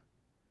do?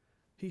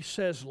 He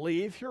says,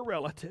 leave your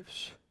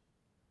relatives.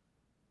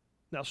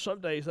 Now, some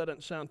days that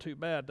doesn't sound too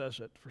bad, does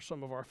it, for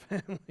some of our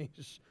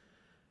families?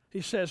 He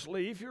says,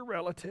 leave your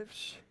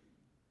relatives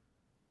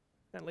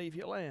and leave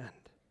your land.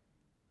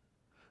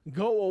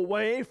 Go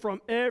away from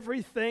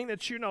everything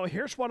that you know.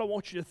 Here's what I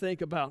want you to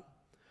think about.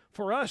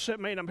 For us, it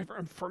may not be,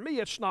 for me,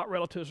 it's not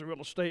relatives and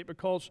real estate,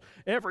 because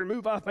every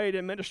move I've made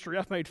in ministry,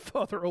 I've made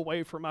further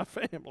away from my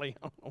family.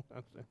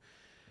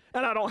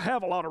 And I don't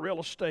have a lot of real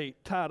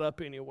estate tied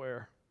up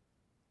anywhere.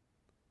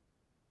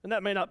 And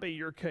that may not be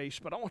your case,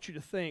 but I want you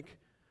to think,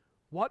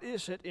 what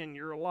is it in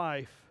your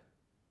life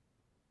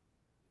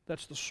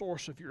that's the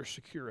source of your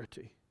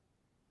security?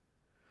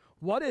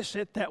 What is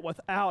it that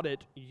without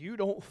it, you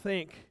don't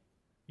think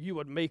you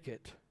would make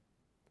it?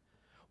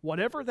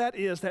 Whatever that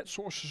is, that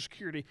source of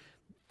security,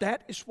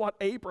 that is what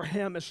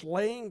Abraham is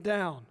laying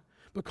down.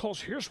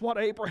 Because here's what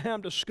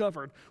Abraham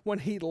discovered. When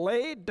he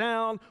laid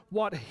down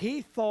what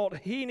he thought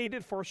he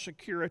needed for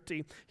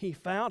security, he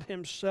found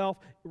himself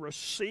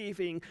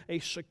receiving a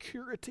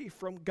security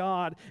from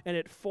God, and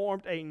it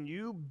formed a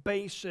new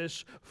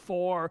basis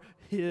for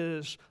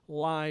his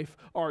life.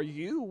 Are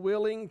you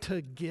willing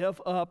to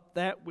give up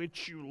that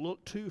which you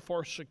look to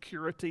for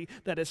security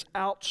that is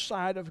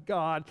outside of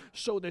God,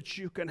 so that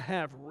you can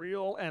have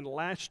real and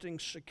lasting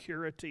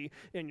security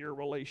in your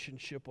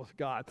relationship with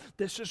God?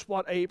 This is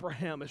what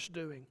Abraham is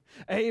doing.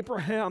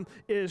 Abraham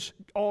is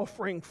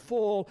offering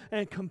full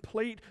and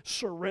complete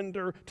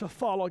surrender to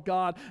follow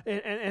God.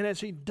 And as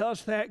he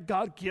does that,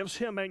 God gives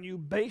him a new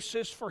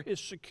basis for his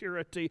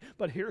security.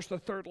 But here's the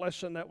third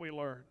lesson that we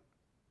learn.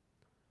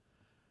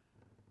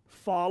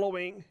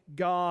 Following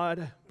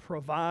God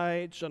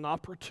provides an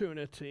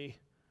opportunity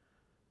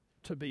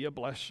to be a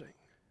blessing.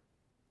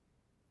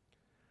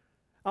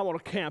 I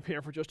want to camp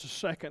here for just a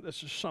second.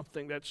 This is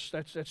something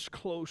that's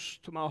close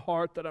to my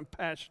heart, that I'm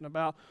passionate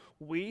about.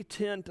 We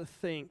tend to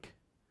think,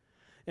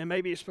 and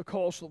maybe it's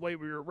because of the way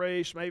we were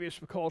raised, maybe it's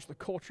because of the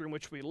culture in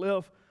which we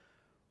live,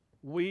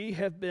 we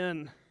have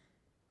been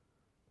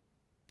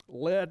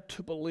led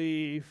to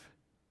believe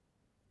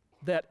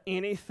that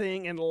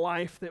anything in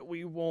life that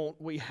we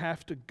want, we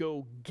have to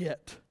go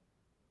get.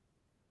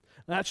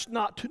 That's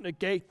not to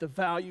negate the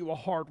value of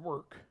hard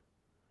work.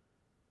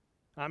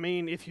 I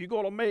mean, if you're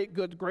going to make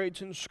good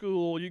grades in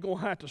school, you're going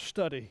to have to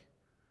study.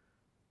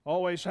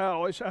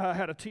 I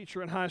had a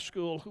teacher in high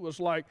school who was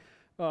like,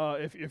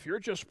 if you're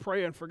just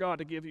praying for God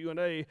to give you an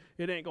A,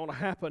 it ain't going to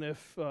happen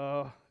if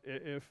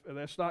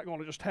that's not going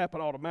to just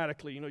happen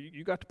automatically. You know,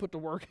 you got to put the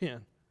work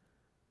in.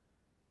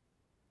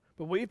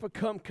 But we've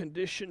become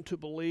conditioned to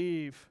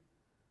believe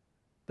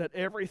that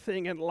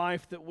everything in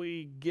life that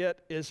we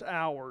get is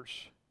ours.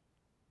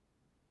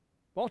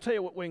 Well, I'll tell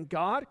you what, when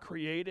God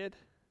created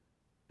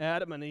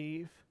Adam and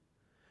Eve,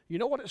 you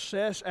know what it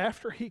says?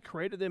 After he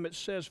created them, it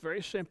says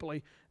very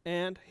simply,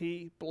 and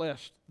he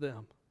blessed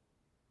them.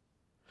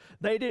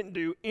 They didn't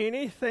do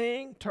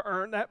anything to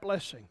earn that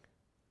blessing.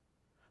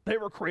 They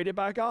were created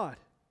by God.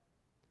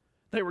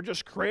 They were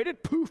just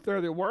created, poof,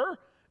 there they were,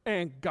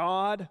 and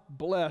God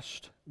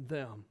blessed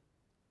them.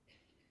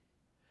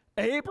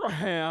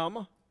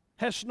 Abraham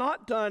has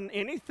not done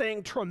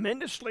anything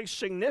tremendously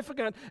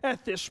significant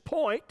at this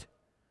point.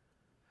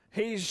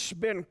 He's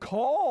been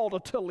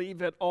called to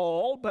leave it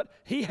all, but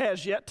he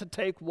has yet to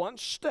take one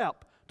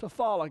step to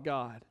follow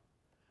God.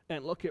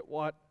 And look at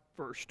what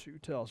verse 2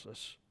 tells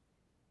us.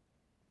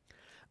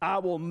 I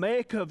will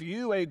make of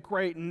you a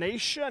great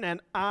nation,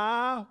 and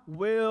I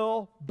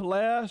will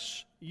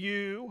bless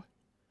you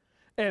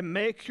and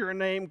make your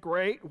name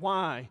great.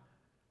 Why?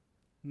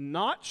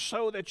 Not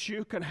so that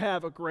you can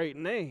have a great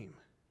name,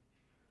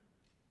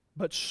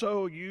 but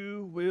so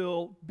you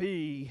will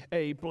be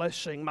a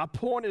blessing. My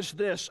point is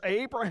this: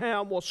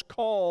 Abraham was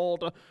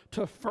called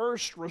to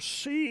first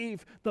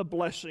receive the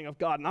blessing of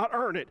God, not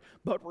earn it,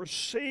 but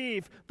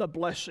receive the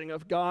blessing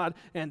of God,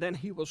 and then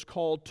he was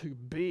called to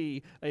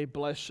be a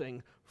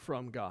blessing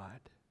from God.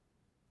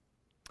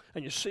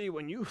 And you see,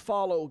 when you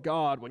follow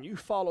God, when you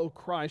follow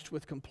Christ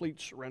with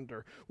complete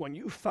surrender, when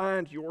you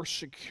find your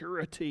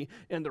security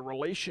in the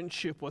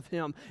relationship with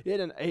Him, it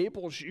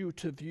enables you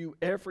to view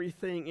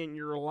everything in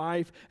your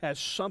life as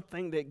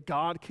something that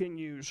God can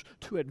use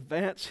to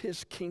advance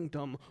His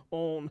kingdom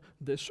on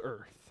this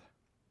earth.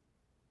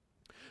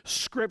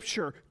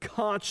 Scripture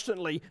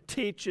constantly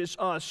teaches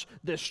us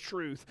this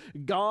truth.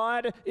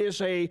 God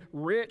is a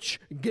rich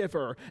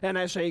giver, and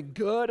as a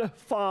good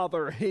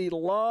father, He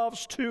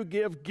loves to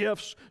give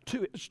gifts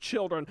to His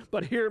children.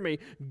 But hear me,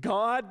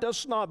 God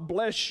does not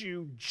bless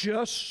you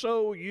just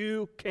so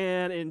you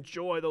can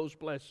enjoy those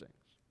blessings.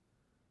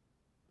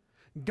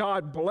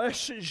 God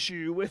blesses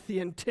you with the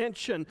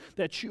intention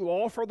that you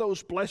offer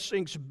those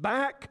blessings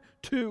back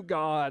to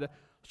God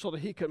so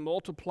that He can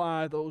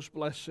multiply those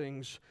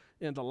blessings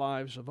in the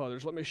lives of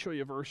others. Let me show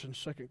you a verse in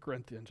 2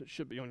 Corinthians. It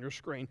should be on your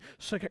screen.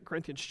 2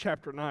 Corinthians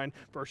chapter 9,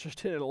 verses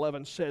 10 and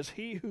 11 says,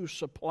 He who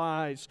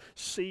supplies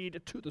seed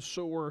to the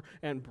sower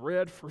and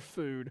bread for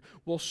food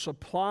will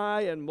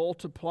supply and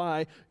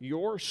multiply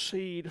your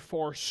seed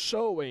for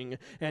sowing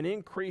and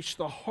increase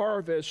the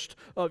harvest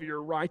of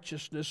your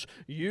righteousness.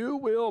 You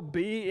will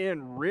be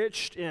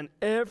enriched in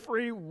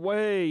every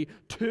way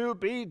to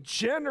be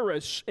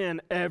generous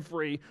in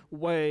every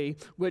way,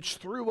 which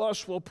through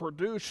us will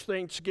produce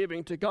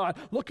thanksgiving to God.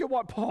 Look at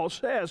what Paul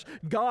says.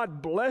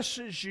 God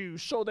blesses you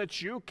so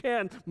that you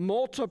can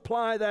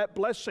multiply that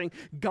blessing.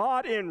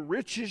 God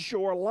enriches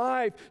your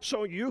life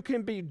so you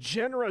can be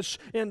generous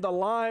in the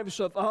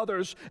lives of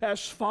others.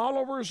 As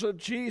followers of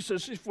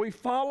Jesus, if we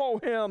follow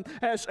Him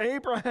as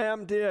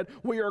Abraham did,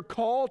 we are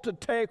called to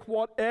take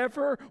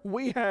whatever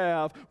we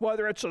have,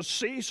 whether it's a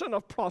season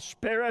of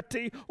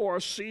prosperity or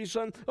a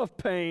season of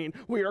pain.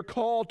 We are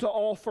called to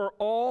offer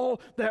all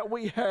that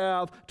we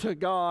have to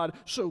God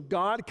so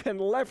God can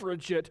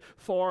leverage it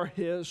for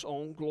His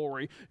own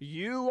glory.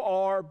 You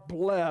are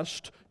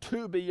blessed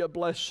to be a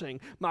blessing.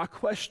 My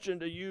question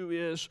to you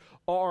is,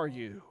 are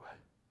you?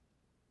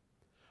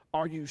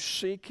 Are you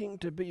seeking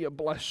to be a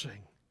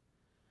blessing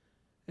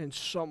in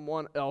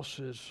someone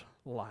else's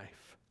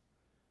life?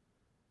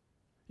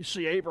 You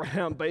see,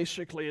 Abraham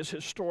basically, as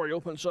his story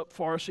opens up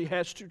for us, he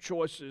has two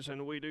choices,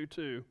 and we do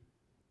too.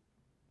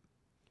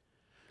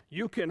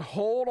 You can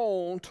hold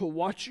on to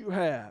what you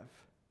have,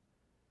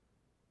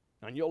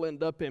 and you'll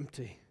end up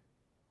empty.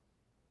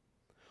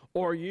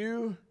 Or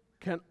you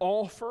can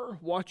offer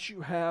what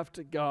you have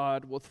to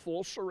God with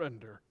full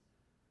surrender,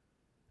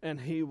 and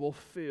He will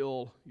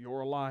fill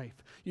your life.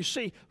 You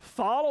see,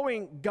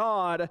 following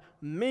God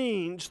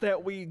means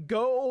that we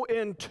go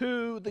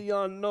into the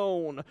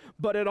unknown,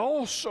 but it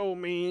also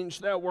means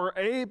that we're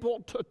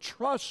able to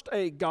trust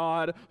a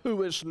God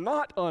who is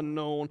not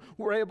unknown.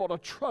 We're able to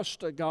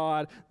trust a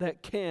God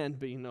that can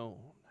be known.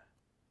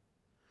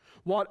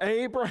 What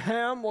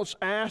Abraham was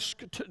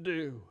asked to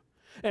do,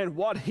 and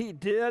what he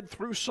did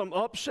through some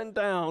ups and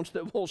downs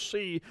that we'll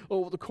see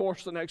over the course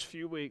of the next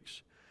few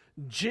weeks,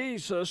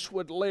 Jesus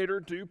would later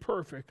do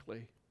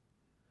perfectly.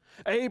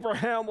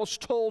 Abraham was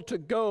told to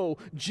go.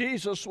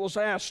 Jesus was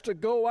asked to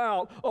go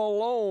out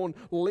alone,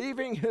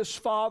 leaving his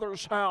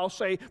father's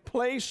house, a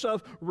place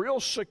of real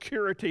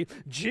security.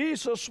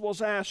 Jesus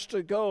was asked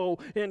to go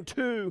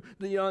into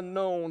the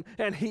unknown,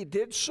 and He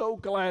did so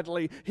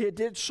gladly. He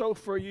did so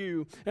for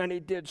you, and He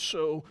did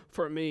so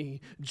for me.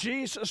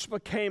 Jesus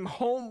became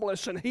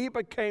homeless, and He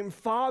became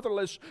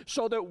fatherless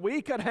so that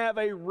we could have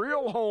a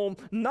real home,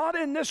 not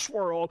in this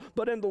world,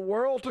 but in the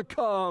world to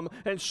come,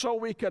 and so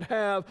we could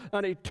have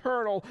an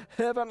eternal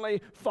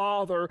Heavenly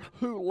Father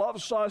who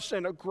loves us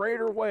in a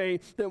greater way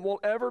than we'll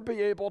ever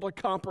be able to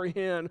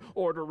comprehend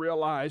or to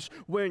realize.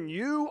 When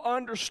you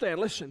understand,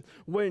 listen,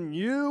 when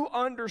you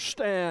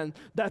understand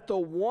that the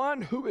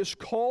one who is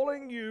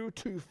calling you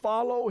to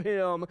follow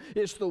him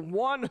is the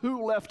one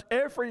who left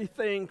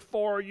everything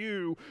for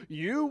you,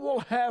 you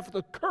will have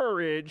the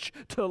courage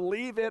to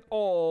leave it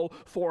all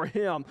for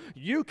him.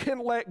 You can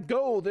let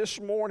go this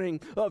morning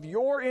of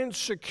your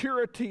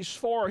insecurities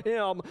for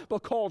him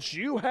because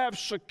you have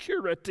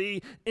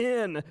security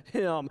in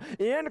him.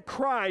 In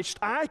Christ,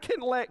 I can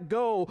let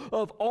go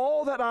of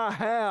all that I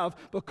have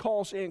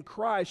because in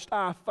Christ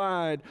I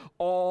find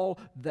all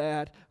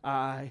that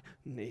I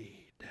need.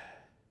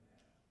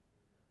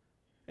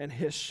 And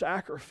his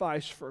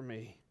sacrifice for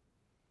me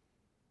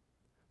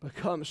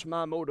becomes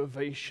my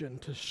motivation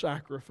to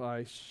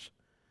sacrifice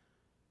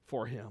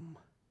for him.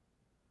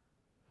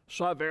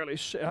 So I very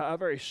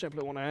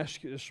simply want to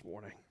ask you this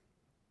morning,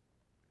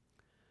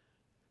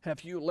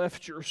 have you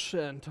left your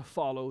sin to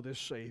follow this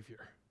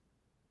Savior?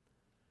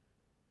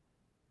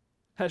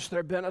 Has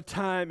there been a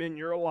time in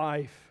your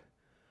life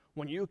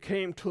when you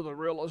came to the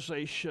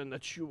realization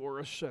that you were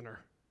a sinner?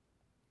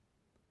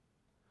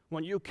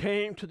 When you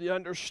came to the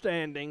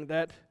understanding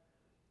that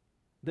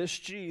this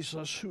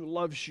Jesus who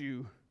loves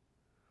you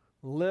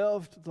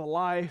lived the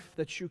life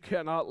that you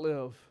cannot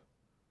live?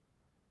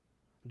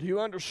 Do you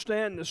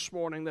understand this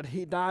morning that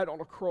he died on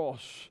a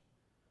cross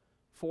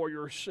for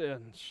your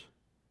sins?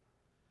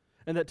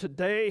 And that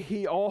today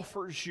he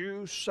offers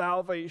you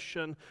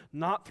salvation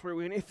not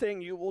through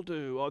anything you will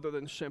do other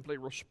than simply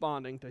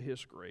responding to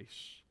his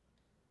grace.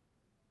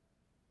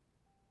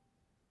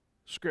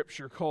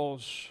 Scripture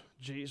calls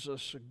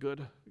Jesus a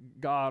good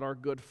God, our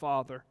good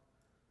Father.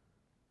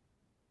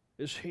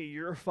 Is he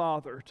your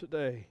Father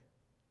today?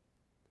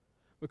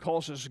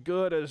 Because as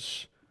good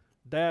as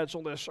dads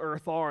on this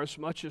earth are, as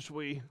much as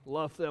we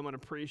love them and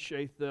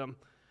appreciate them,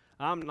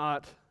 I'm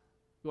not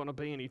going to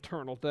be an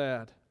eternal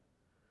dad.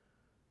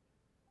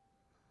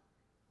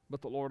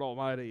 But the Lord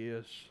Almighty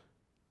is.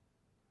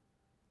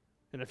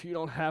 And if you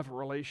don't have a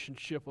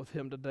relationship with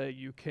him today,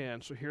 you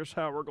can. So here's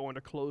how we're going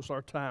to close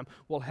our time.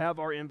 We'll have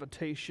our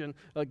invitation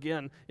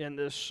again in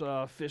this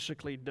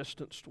physically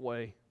distanced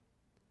way.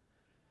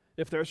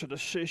 If there's a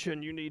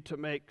decision you need to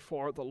make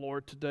for the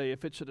Lord today,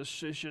 if it's a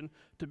decision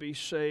to be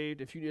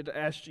saved, if you need to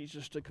ask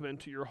Jesus to come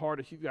into your heart,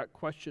 if you've got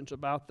questions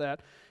about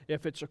that,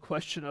 if it's a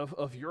question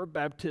of your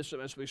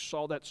baptism, as we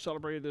saw that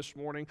celebrated this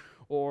morning,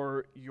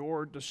 or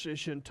your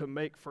decision to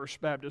make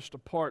First Baptist a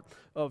part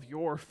of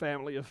your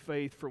family of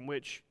faith from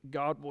which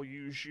God will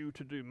use you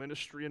to do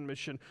ministry and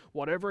mission,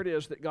 whatever it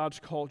is that God's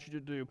called you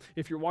to do.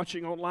 If you're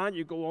watching online,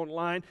 you go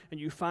online and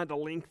you find a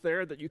link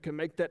there that you can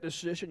make that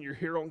decision. You're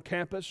here on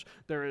campus.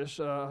 There is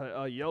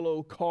a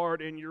yellow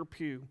card in your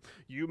pew.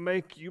 You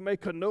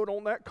make a note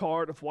on that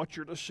card of what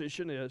your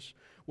decision is.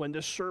 When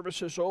this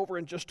service is over,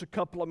 in just a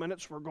couple of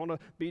minutes, we're going to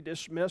be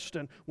dismissed.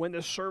 And when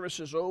this service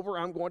is over,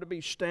 I'm going to be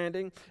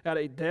standing at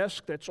a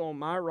desk that's on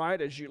my right.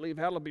 As you leave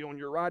out, it'll be on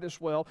your right as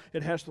well.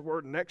 It has the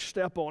word Next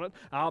Step on it.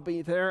 I'll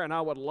be there, and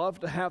I would love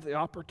to have the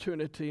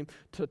opportunity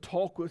to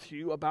talk with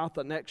you about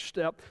the next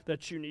step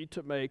that you need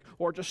to make,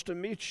 or just to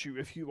meet you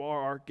if you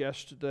are our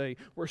guest today.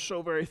 We're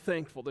so very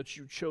thankful that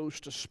you chose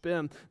to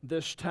spend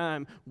this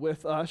time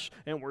with us,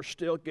 and we're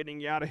still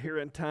getting you out of here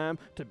in time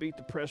to beat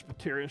the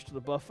Presbyterians to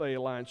the buffet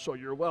line. So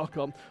you're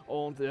welcome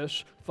on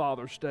this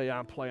Father's Day.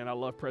 I'm playing. I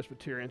love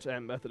Presbyterians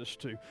and Methodists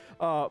too.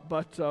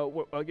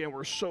 Again,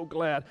 we're so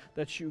glad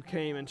that you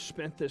came and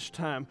spent this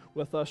time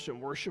with us in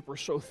worship. We're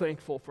so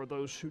thankful for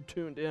those who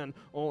tuned in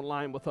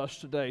online with us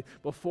today.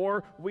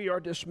 Before we are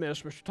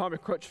dismissed, Mr. Tommy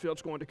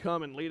Crutchfield's going to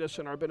come and lead us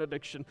in our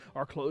benediction,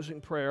 our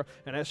closing prayer.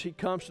 And as he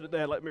comes to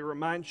that, let me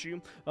remind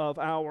you of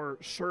our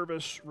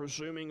service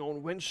resuming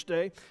on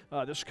Wednesday.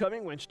 This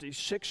coming Wednesday,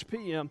 6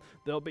 p.m.,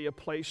 there'll be a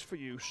place for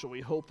you. So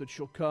we hope that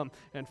you'll come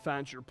and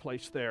find your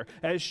place there.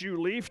 As you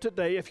leave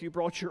today, if you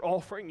brought your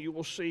offering, you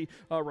will see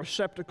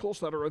receptacles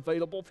that are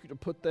available for you to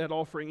put that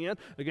offering in.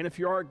 Again, if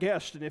you are a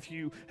guest and if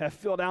you have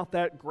filled out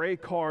that gray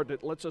card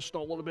that lets us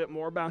know a little bit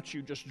more about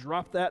you, just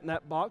drop that in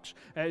that box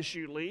as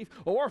you leave.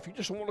 Or if you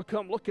just want to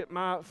come look at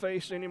my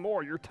face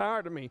anymore, you're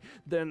tired of me,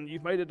 then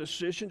you've made a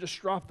decision, just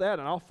drop that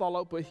and I'll follow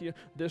up with you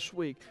this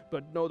week.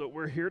 But know that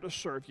we're here to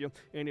serve you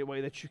any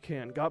way that you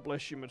can. God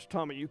bless you, Mr.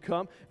 Tommy. You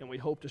come, and we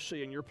hope to see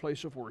you in your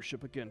place of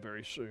worship again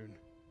very soon.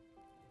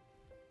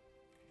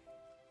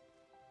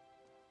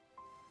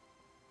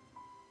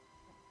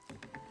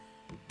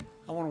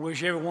 I want to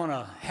wish everyone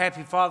a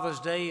happy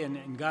Father's Day,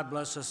 and God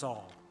bless us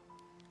all.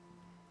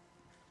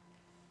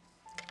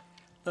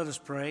 Let us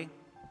pray.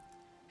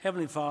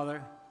 Heavenly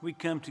Father, we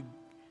come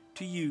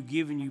to you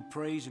giving you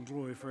praise and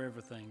glory for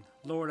everything.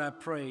 Lord, I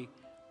pray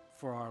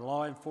for our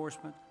law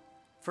enforcement,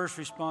 first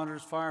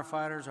responders,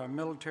 firefighters, our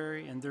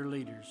military, and their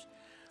leaders.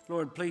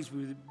 Lord, please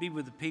be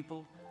with the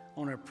people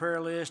on our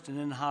prayer list and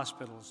in the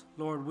hospitals.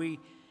 Lord, we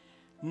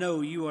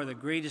know you are the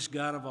greatest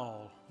God of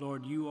all.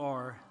 Lord, you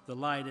are the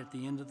light at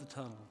the end of the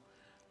tunnel.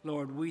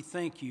 Lord, we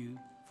thank you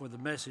for the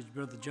message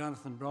Brother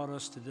Jonathan brought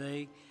us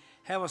today.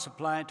 Have us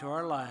apply it to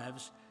our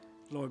lives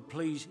Lord,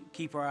 please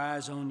keep our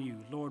eyes on you.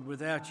 Lord,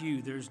 without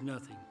you, there's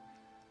nothing.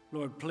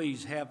 Lord,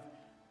 please have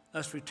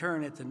us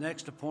return at the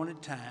next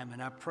appointed time.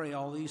 And I pray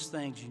all these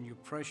things in your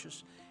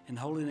precious and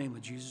holy name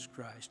of Jesus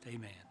Christ.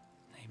 Amen.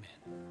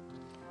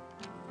 Amen.